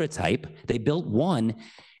a prototype, they built one,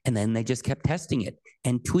 and then they just kept testing it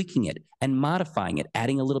and tweaking it and modifying it,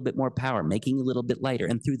 adding a little bit more power, making it a little bit lighter.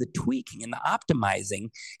 And through the tweaking and the optimizing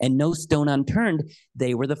and no stone unturned,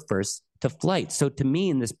 they were the first to flight. So to me,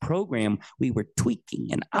 in this program, we were tweaking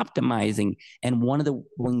and optimizing. And one of the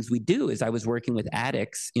things we do is I was working with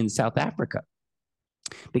addicts in South Africa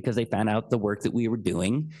because they found out the work that we were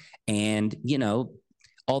doing. And,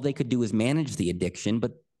 all they could do was manage the addiction,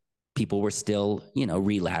 but people were still,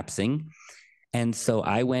 relapsing. And so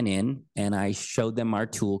I went in and I showed them our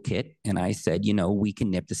toolkit and I said, we can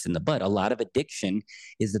nip this in the bud. A lot of addiction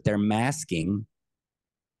is that they're masking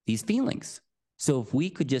these feelings. So if we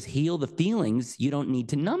could just heal the feelings, you don't need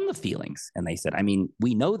to numb the feelings. And they said, I mean,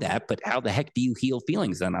 we know that, but how the heck do you heal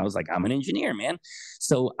feelings? And I was like, I'm an engineer, man.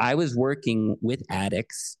 So I was working with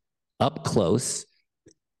addicts up close,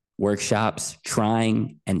 workshops,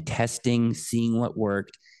 trying and testing, seeing what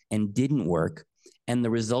worked and didn't work. And the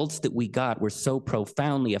results that we got were so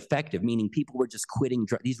profoundly effective, meaning people were just quitting.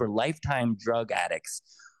 These were lifetime drug addicts,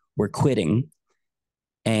 were quitting.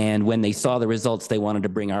 And when they saw the results, they wanted to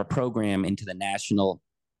bring our program into the national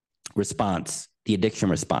response, the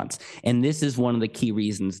addiction response. And this is one of the key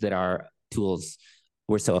reasons that our tools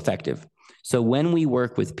were so effective. So when we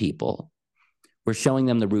work with people, we're showing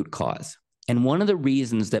them the root cause. And one of the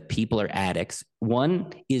reasons that people are addicts,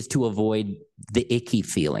 one is to avoid the icky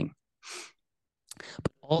feeling.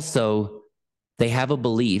 But also, they have a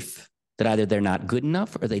belief that either they're not good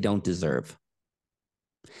enough or they don't deserve.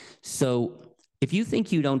 So if you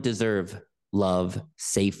think you don't deserve love,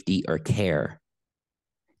 safety, or care,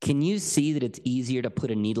 can you see that it's easier to put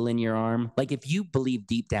a needle in your arm? Like if you believe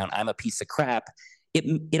deep down, I'm a piece of crap,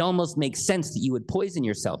 it almost makes sense that you would poison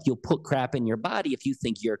yourself. You'll put crap in your body if you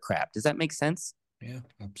think you're crap. Does that make sense? Yeah,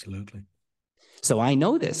 absolutely. So I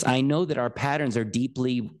know this. I know that our patterns are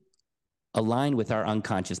deeply aligned with our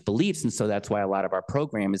unconscious beliefs. And so that's why a lot of our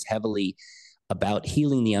program is heavily about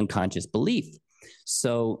healing the unconscious belief.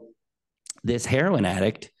 So this heroin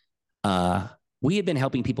addict, we had been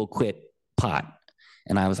helping people quit pot.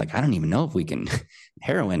 And I was like, I don't even know if we can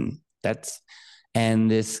heroin. And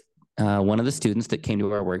this, one of the students that came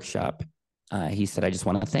to our workshop, he said, I just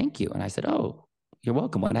want to thank you. And I said, oh, you're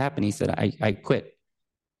welcome. What happened? He said, I quit.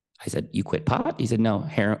 I said, you quit pot? He said, no,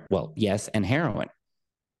 heroin. Well, yes, and heroin.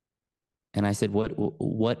 And I said, what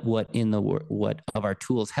of our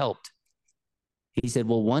tools helped? He said,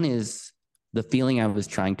 well, one is the feeling I was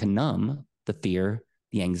trying to numb, the fear,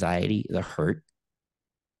 the anxiety, the hurt.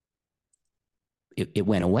 It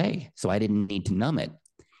went away. So I didn't need to numb it.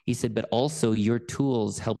 He said, but also your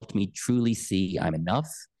tools helped me truly see I'm enough,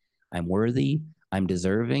 I'm worthy, I'm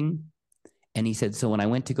deserving. And he said, so when I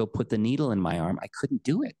went to go put the needle in my arm, I couldn't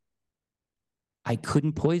do it. I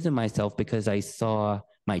couldn't poison myself because I saw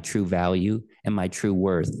my true value and my true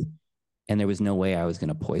worth. And there was no way I was going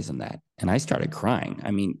to poison that. And I started crying.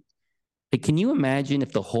 I mean, can you imagine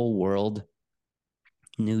if the whole world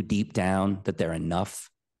knew deep down that they're enough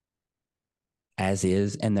as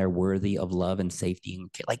is and they're worthy of love and safety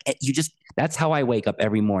and care? Like that's how I wake up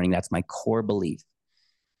every morning. That's my core belief.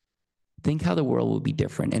 Think how the world would be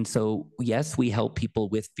different. And so, yes, we help people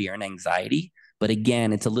with fear and anxiety, but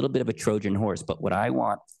again, it's a little bit of a Trojan horse. But what I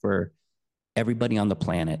want for everybody on the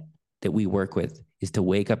planet that we work with is to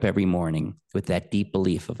wake up every morning with that deep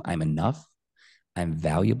belief of I'm enough, I'm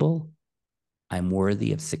valuable, I'm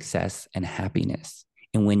worthy of success and happiness.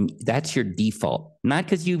 And when that's your default, not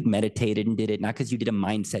because you've meditated and did it, not because you did a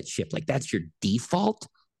mindset shift, like that's your default.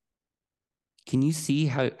 Can you see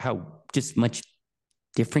how just much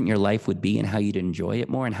different your life would be and how you'd enjoy it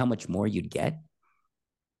more and how much more you'd get?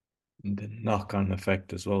 The knock-on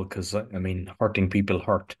effect as well, because I mean, hurting people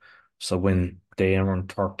hurt. So when they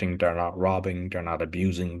aren't hurting, they're not robbing, they're not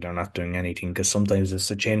abusing, they're not doing anything. Because sometimes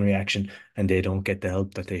it's a chain reaction and they don't get the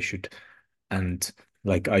help that they should. And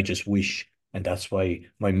like, I just wish, and that's why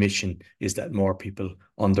my mission is that more people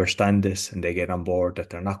understand this and they get on board, that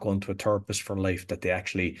they're not going to a therapist for life, that they're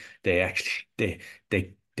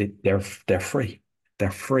free.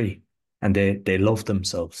 They're free and they love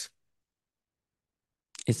themselves.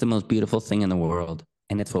 It's the most beautiful thing in the world.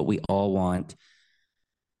 And it's what we all want.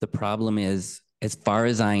 The problem is, as far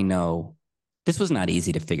as I know, this was not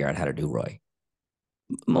easy to figure out how to do, Roy.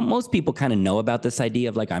 Most people kind of know about this idea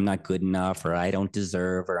of like, I'm not good enough, or I don't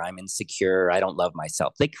deserve, or I'm insecure, or I don't love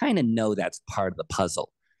myself. They kind of know that's part of the puzzle.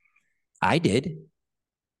 I did,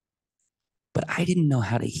 but I didn't know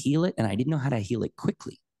how to heal it, and I didn't know how to heal it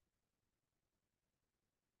quickly.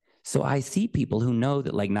 So I see people who know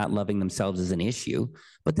that like not loving themselves is an issue,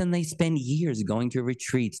 but then they spend years going to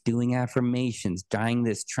retreats, doing affirmations, trying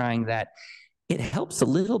this, trying that. It helps a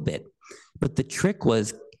little bit. But the trick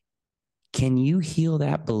was, can you heal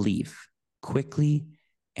that belief quickly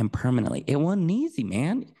and permanently? It wasn't easy,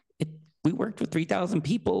 man. We worked with 3,000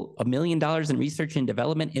 people, $1 million in research and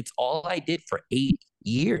development. It's all I did for 8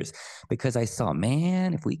 years because I saw,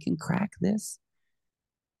 man, if we can crack this,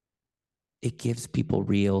 it gives people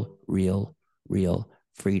real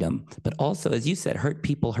freedom. But also, as you said, hurt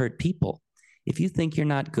people hurt people. If you think you're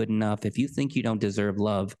not good enough, if you think you don't deserve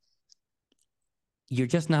love, you're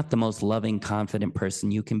just not the most loving, confident person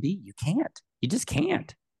you can be. You can't. You just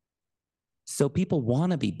can't. So people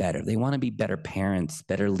want to be better. They want to be better parents,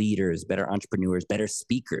 better leaders, better entrepreneurs, better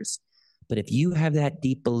speakers. But if you have that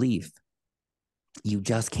deep belief You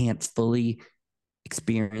just can't fully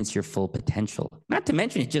experience your full potential. Not to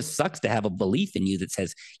mention, it just sucks to have a belief in you that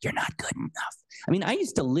says you're not good enough. I mean, I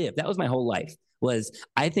used to live, that was my whole life, was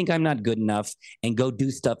I think I'm not good enough and go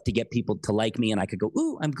do stuff to get people to like me. And I could go,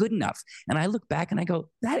 ooh, I'm good enough. And I look back and I go,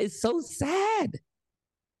 that is so sad.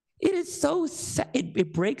 It is so sad.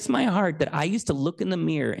 It breaks my heart that I used to look in the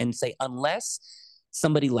mirror and say, unless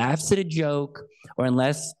somebody laughs at a joke or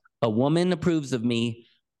unless a woman approves of me,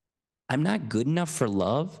 I'm not good enough for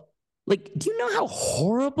love. Like, do you know how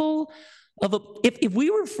horrible of a if we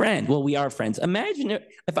were friends, well, we are friends. Imagine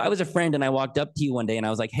if I was a friend and I walked up to you one day and I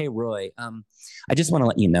was like, hey, Roy, I just want to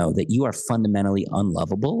let you know that you are fundamentally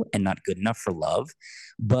unlovable and not good enough for love.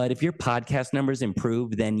 But if your podcast numbers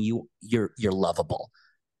improve, then you're lovable.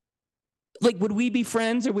 Like, would we be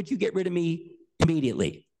friends or would you get rid of me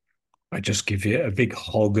immediately? I just give you a big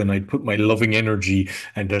hug and I'd put my loving energy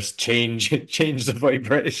and just change the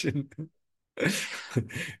vibration.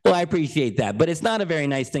 Well, I appreciate that, but it's not a very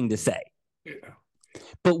nice thing to say. Yeah.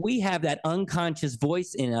 But we have that unconscious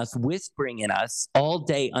voice in us, whispering in us all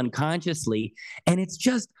day unconsciously. And it's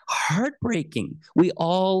just heartbreaking. We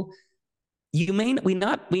may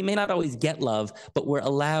not always get love, but we're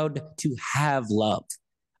allowed to have love.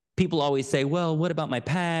 People always say, well, what about my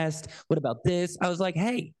past? What about this? I was like,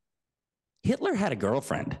 hey, Hitler had a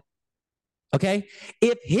girlfriend. Okay.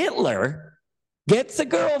 If Hitler gets a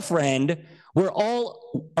girlfriend, we're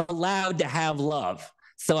all allowed to have love.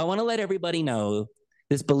 So I want to let everybody know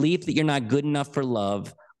this belief that you're not good enough for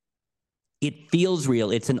love, it feels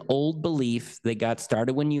real. It's an old belief that got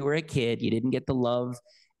started when you were a kid. You didn't get the love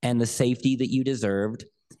and the safety that you deserved.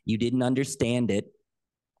 You didn't understand it.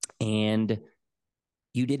 And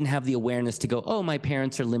you didn't have the awareness to go, oh, my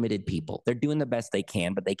parents are limited people. They're doing the best they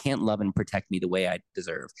can, but they can't love and protect me the way I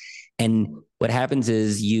deserve. And what happens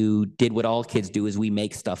is you did what all kids do is we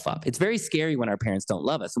make stuff up. It's very scary when our parents don't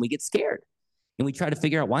love us and we get scared. And we try to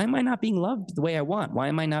figure out, why am I not being loved the way I want? Why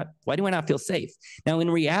do I not feel safe? Now, in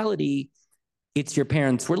reality, it's your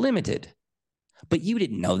parents were limited. But you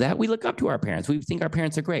didn't know that. We look up to our parents. We think our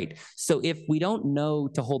parents are great. So if we don't know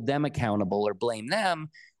to hold them accountable or blame them,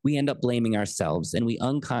 we end up blaming ourselves and we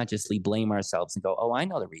unconsciously blame ourselves and go, oh, I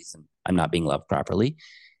know the reason I'm not being loved properly.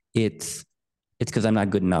 It's because I'm not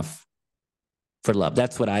good enough for love.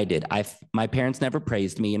 That's what I did. My parents never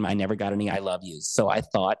praised me and I never got any I love yous. So I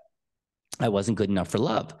thought I wasn't good enough for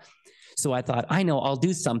love. So I thought, I know I'll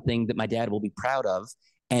do something that my dad will be proud of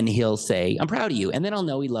and he'll say, I'm proud of you. And then I'll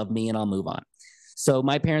know he loved me and I'll move on. So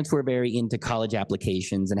my parents were very into college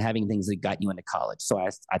applications and having things that got you into college. So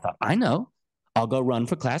I thought, I know, I'll go run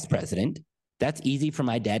for class president. That's easy for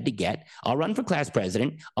my dad to get. I'll run for class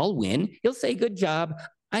president. I'll win. He'll say, good job.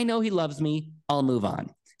 I know he loves me. I'll move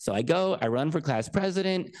on. So I run for class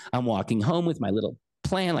president. I'm walking home with my little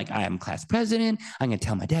plan, like I am class president. I'm going to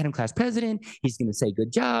tell my dad I'm class president. He's going to say,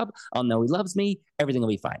 good job. I'll know he loves me. Everything will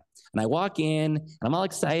be fine. And I walk in and I'm all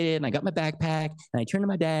excited and I got my backpack and I turn to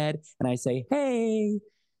my dad and I say, hey,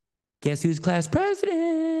 guess who's class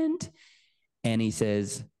president? And he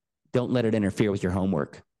says, don't let it interfere with your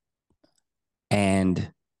homework.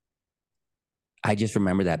 And I just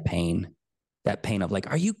remember that pain of like,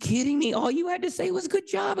 are you kidding me? All you had to say was good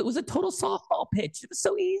job. It was a total softball pitch. It was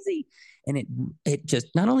so easy. And it just,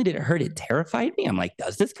 not only did it hurt, it terrified me. I'm like,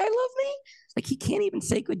 does this guy love me? Like, he can't even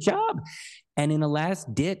say good job. And in a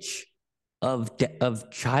last ditch of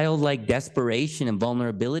childlike desperation and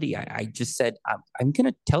vulnerability, I just said, I'm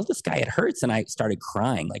going to tell this guy it hurts. And I started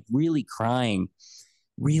crying, like really crying,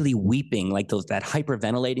 really weeping, like that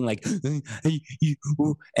hyperventilating, like,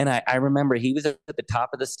 and I remember he was at the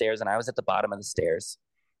top of the stairs and I was at the bottom of the stairs.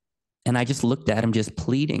 And I just looked at him just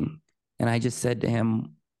pleading. And I just said to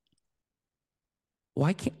him,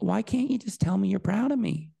 why can't you just tell me you're proud of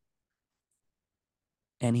me?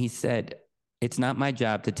 And he said, it's not my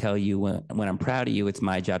job to tell you when I'm proud of you. It's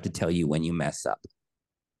my job to tell you when you mess up.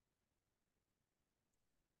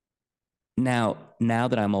 Now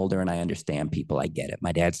that I'm older and I understand people, I get it.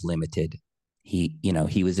 My dad's limited. He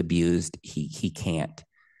was abused. He can't.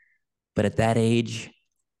 But at that age,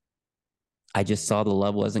 I just saw the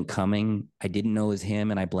love wasn't coming. I didn't know it was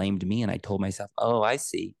him and I blamed me. And I told myself, oh, I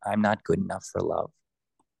see. I'm not good enough for love.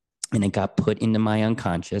 And it got put into my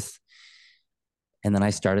unconscious. And then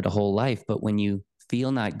I started a whole life. But when you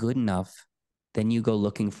feel not good enough, then you go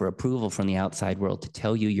looking for approval from the outside world to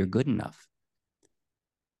tell you you're good enough.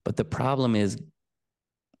 But the problem is,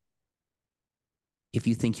 if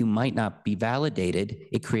you think you might not be validated,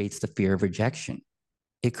 it creates the fear of rejection.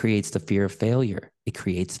 It creates the fear of failure. It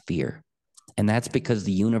creates fear. And that's because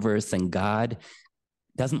the universe and God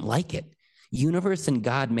doesn't like it. Universe and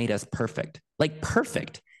God made us perfect, like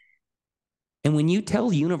perfect. And when you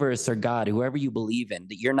tell universe or God, whoever you believe in,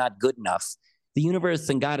 that you're not good enough, the universe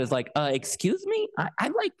and God is like, excuse me,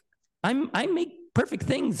 I make perfect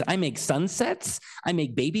things. I make sunsets. I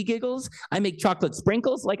make baby giggles. I make chocolate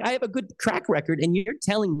sprinkles. Like I have a good track record, and you're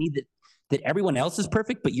telling me that everyone else is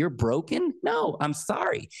perfect, but you're broken? No, I'm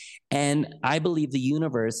sorry. And I believe the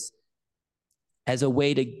universe, as a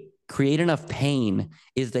way to create enough pain,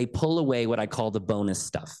 is they pull away what I call the bonus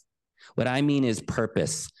stuff. What I mean is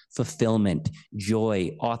purpose, fulfillment,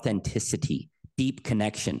 joy, authenticity, deep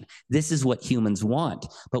connection. This is what humans want.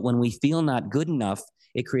 But when we feel not good enough,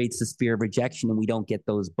 it creates this fear of rejection and we don't get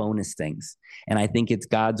those bonus things. And I think it's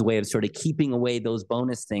God's way of sort of keeping away those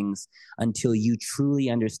bonus things until you truly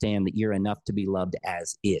understand that you're enough to be loved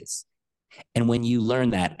as is. And when you learn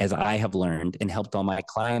that, as I have learned and helped all my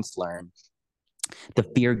clients learn, the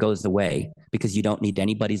fear goes away because you don't need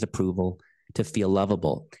anybody's approval to feel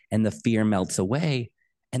lovable. And the fear melts away.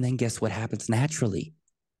 And then guess what happens naturally?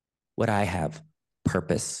 What I have: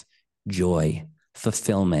 purpose, joy,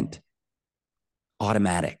 fulfillment,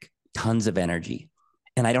 automatic, tons of energy.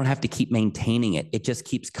 And I don't have to keep maintaining it. It just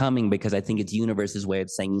keeps coming because I think it's universe's way of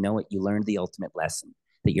saying, you know what, you learned the ultimate lesson,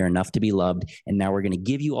 that you're enough to be loved. And now we're going to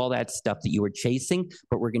give you all that stuff that you were chasing,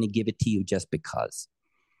 but we're going to give it to you just because.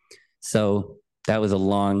 So that was a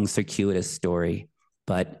long, circuitous story.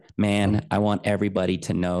 But man, I want everybody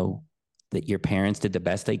to know that your parents did the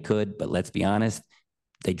best they could. But let's be honest,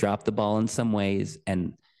 they dropped the ball in some ways.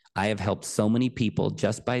 And I have helped so many people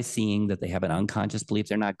just by seeing that they have an unconscious belief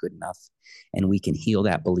they're not good enough. And we can heal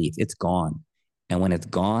that belief. It's gone. And when it's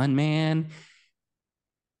gone, man,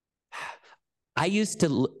 I used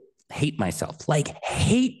to hate myself, like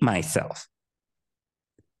hate myself.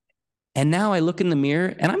 And now I look in the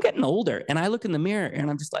mirror, and I'm getting older, and I look in the mirror and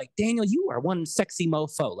I'm just like, Daniel, you are one sexy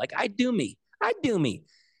mofo. Like I do me.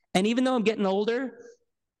 And even though I'm getting older,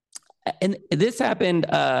 and this happened,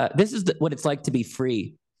 this is what it's like to be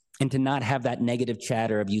free and to not have that negative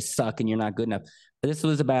chatter of you suck and you're not good enough. This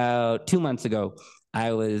was about 2 months ago.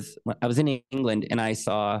 I was in England, and I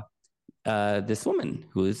saw this woman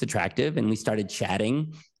who was attractive, and we started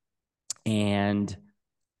chatting. And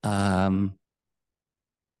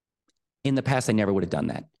in the past, I never would have done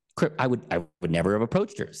that. I would never have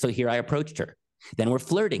approached her. So here I approached her. Then we're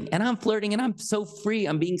flirting, and I'm so free.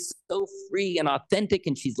 I'm being so free and authentic,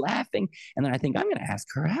 and she's laughing. And then I think I'm going to ask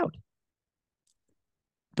her out.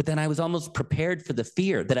 But then I was almost prepared for the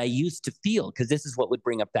fear that I used to feel, because this is what would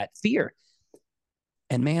bring up that fear.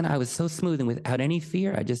 And man, I was so smooth, and without any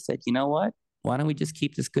fear, I just said, you know what? Why don't we just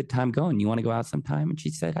keep this good time going? You want to go out sometime? And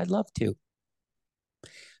she said, I'd love to.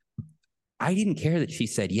 I didn't care that she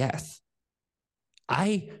said yes.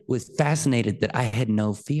 I was fascinated that I had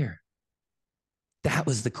no fear. That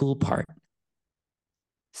was the cool part.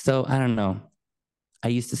 So I don't know. I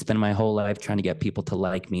used to spend my whole life trying to get people to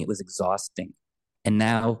like me. It was exhausting. And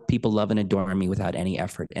now people love and adore me without any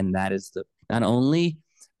effort. And that is not only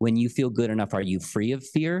when you feel good enough are you free of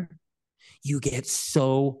fear, you get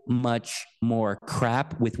so much more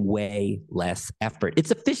crap with way less effort.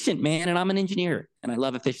 It's efficient, man. And I'm an engineer, and I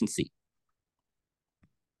love efficiency.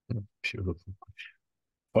 Beautiful.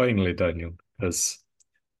 Finally, Daniel, because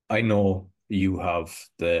I know you have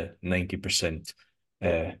the 90%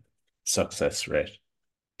 uh, success rate,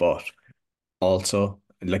 but also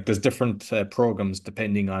like there's different programs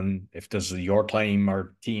depending on if there's your time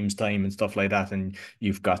or team's time and stuff like that, and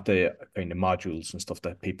you've got the kind of modules and stuff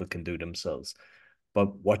that people can do themselves.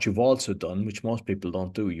 But what you've also done, which most people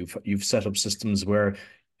don't do, you've set up systems where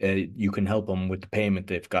you can help them with the payment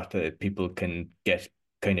they've got. People can get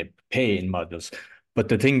kind of pay in modules. But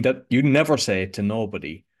the thing that you never say to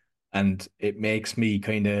nobody, and it makes me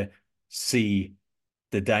kind of see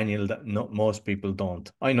the Daniel that most people don't.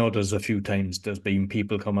 I know there's a few times there's been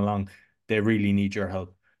people come along, they really need your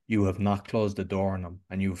help. You have not closed the door on them,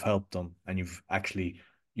 and you've helped them, and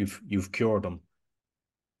you've cured them,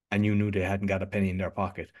 and you knew they hadn't got a penny in their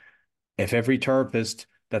pocket. If every therapist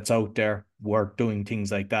that's out there were doing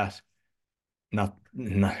things like that, not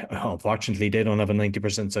unfortunately they don't have a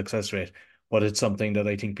 90% success rate, but it's something that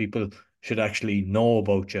I think people should actually know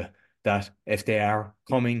about you, that if they are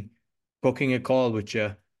booking a call with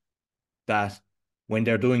you, that when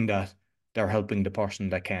they're doing that, they're helping the person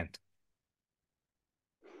that can't.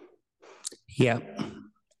 Yeah.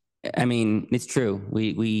 I mean, it's true.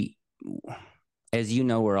 We as you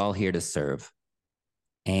know, we're all here to serve.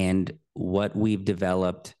 And what we've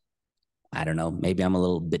developed, I don't know, maybe I'm a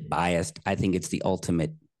little bit biased. I think it's the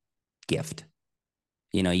ultimate gift.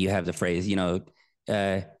 You know, you have the phrase, give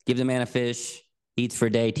the man a fish, he eats for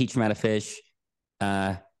a day, teach him how to fish,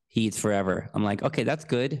 he eats forever. I'm like, okay, that's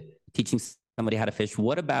good. Teaching somebody how to fish.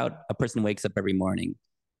 What about a person who wakes up every morning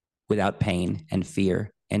without pain and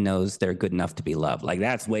fear and knows they're good enough to be loved? Like,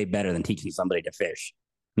 that's way better than teaching somebody to fish.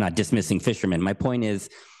 I'm not dismissing fishermen. My point is,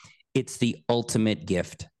 it's the ultimate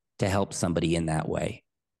gift to help somebody in that way.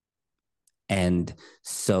 And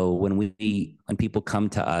so when people come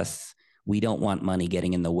to us, we don't want money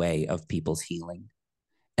getting in the way of people's healing.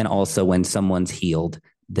 And also, when someone's healed,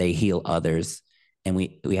 they heal others, and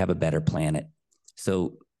we have a better planet.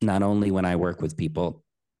 So not only when I work with people,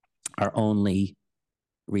 our only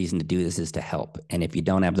reason to do this is to help. And if you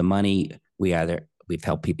don't have the money, we've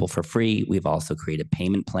helped people for free. We've also created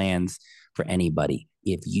payment plans for anybody.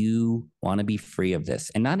 If you want to be free of this,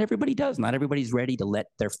 and not everybody does, not everybody's ready to let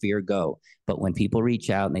their fear go. But when people reach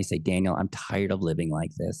out and they say, Daniel, I'm tired of living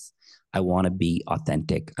like this. I want to be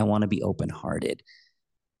authentic. I want to be open-hearted.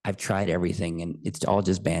 I've tried everything and it's all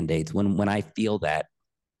just Band-Aids. When I feel that,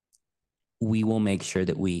 we will make sure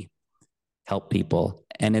that we help people.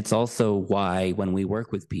 And it's also why when we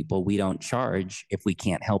work with people, we don't charge if we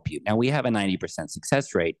can't help you. Now, we have a 90%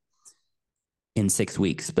 success rate in 6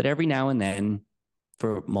 weeks, but every now and then,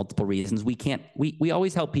 for multiple reasons, we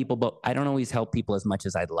always help people, but I don't always help people as much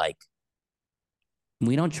as I'd like.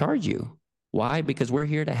 We don't charge you. Why? Because we're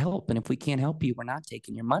here to help. And if we can't help you, we're not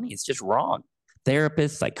taking your money. It's just wrong.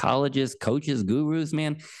 Therapists, psychologists, coaches, gurus,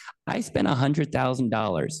 man, I spent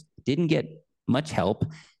 $100,000, didn't get much help.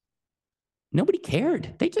 Nobody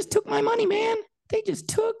cared. They just took my money, man. They just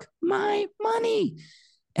took my money.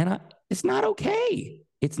 And it's not okay.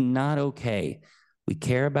 It's not okay. We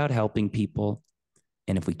care about helping people.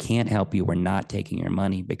 And if we can't help you, we're not taking your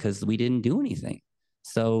money because we didn't do anything.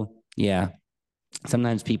 So, yeah,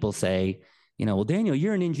 sometimes people say, well, Daniel,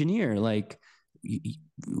 you're an engineer. Like,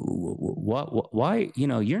 why,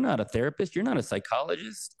 you're not a therapist. You're not a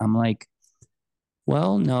psychologist. I'm like,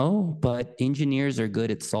 well, no, but engineers are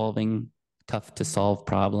good at solving tough to solve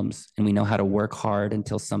problems. And we know how to work hard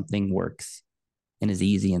until something works and is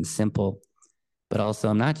easy and simple. But also,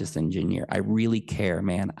 I'm not just an engineer. I really care,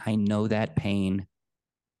 man. I know that pain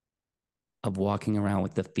of walking around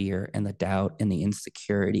with the fear and the doubt and the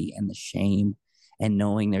insecurity and the shame, and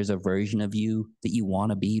knowing there's a version of you that you want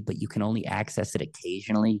to be, but you can only access it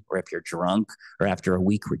occasionally, or if you're drunk or after a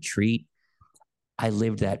week retreat. I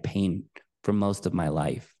lived that pain for most of my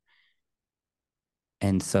life.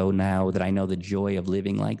 And so now that I know the joy of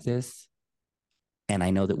living like this, and I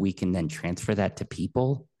know that we can then transfer that to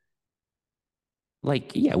people,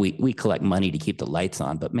 like, yeah, we collect money to keep the lights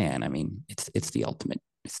on, but man, I mean, it's the ultimate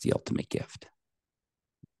gift.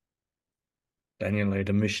 Daniel, I had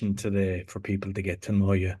a mission today for people to get to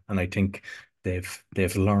know you, and I think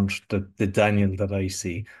they've learned the Daniel that I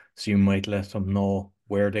see. So you might let them know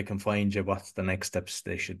where they can find you. What's the next steps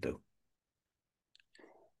they should do?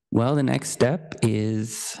 Well, the next step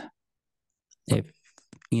is, if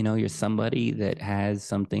you're somebody that has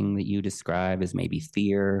something that you describe as maybe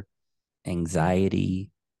fear,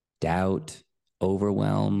 anxiety, doubt,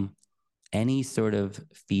 overwhelm, any sort of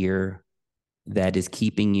fear that is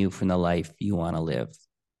keeping you from the life you want to live.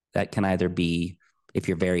 That can either be if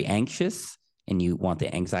you're very anxious and you want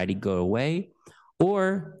the anxiety to go away,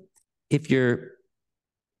 or if you're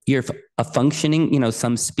a functioning,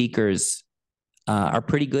 some speakers are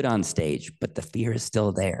pretty good on stage, but the fear is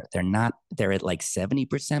still there. They're at like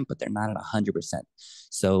 70%, but they're not at 100%.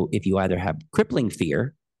 So if you either have crippling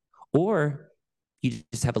fear, or you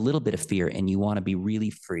just have a little bit of fear and you want to be really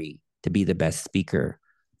free to be the best speaker,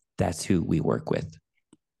 that's who we work with.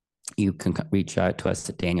 You can reach out to us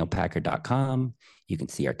at danielpackard.com. You can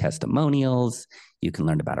see our testimonials. You can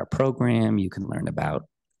learn about our program. You can learn about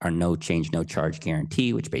our no change, no charge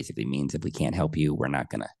guarantee, which basically means if we can't help you, we're not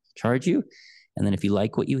going to charge you. And then if you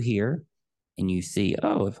like what you hear and you see,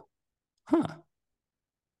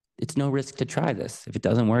 it's no risk to try this. If it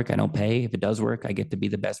doesn't work, I don't pay. If it does work, I get to be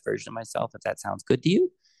the best version of myself. If that sounds good to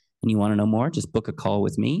you and you want to know more, just book a call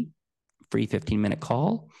with me, free 15-minute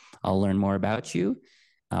call. I'll learn more about you.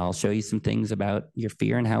 I'll show you some things about your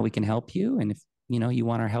fear and how we can help you. And if you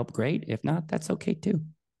want our help, great. If not, that's okay too.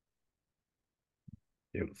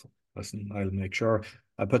 Beautiful. Listen, I'll make sure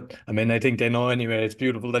I think they know anyway. It's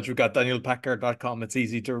beautiful that you got danielpackard.com. It's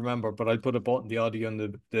easy to remember, but I'll put it both in the audio and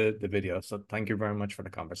the video. So thank you very much for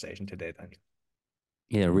the conversation today, Daniel.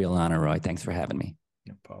 Yeah, real honor, Roy. Thanks for having me.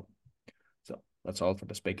 No problem. So that's all for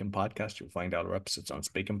the Speaking Podcast. You'll find all our episodes on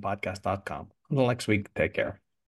speakingpodcast.com. Until next week, take care.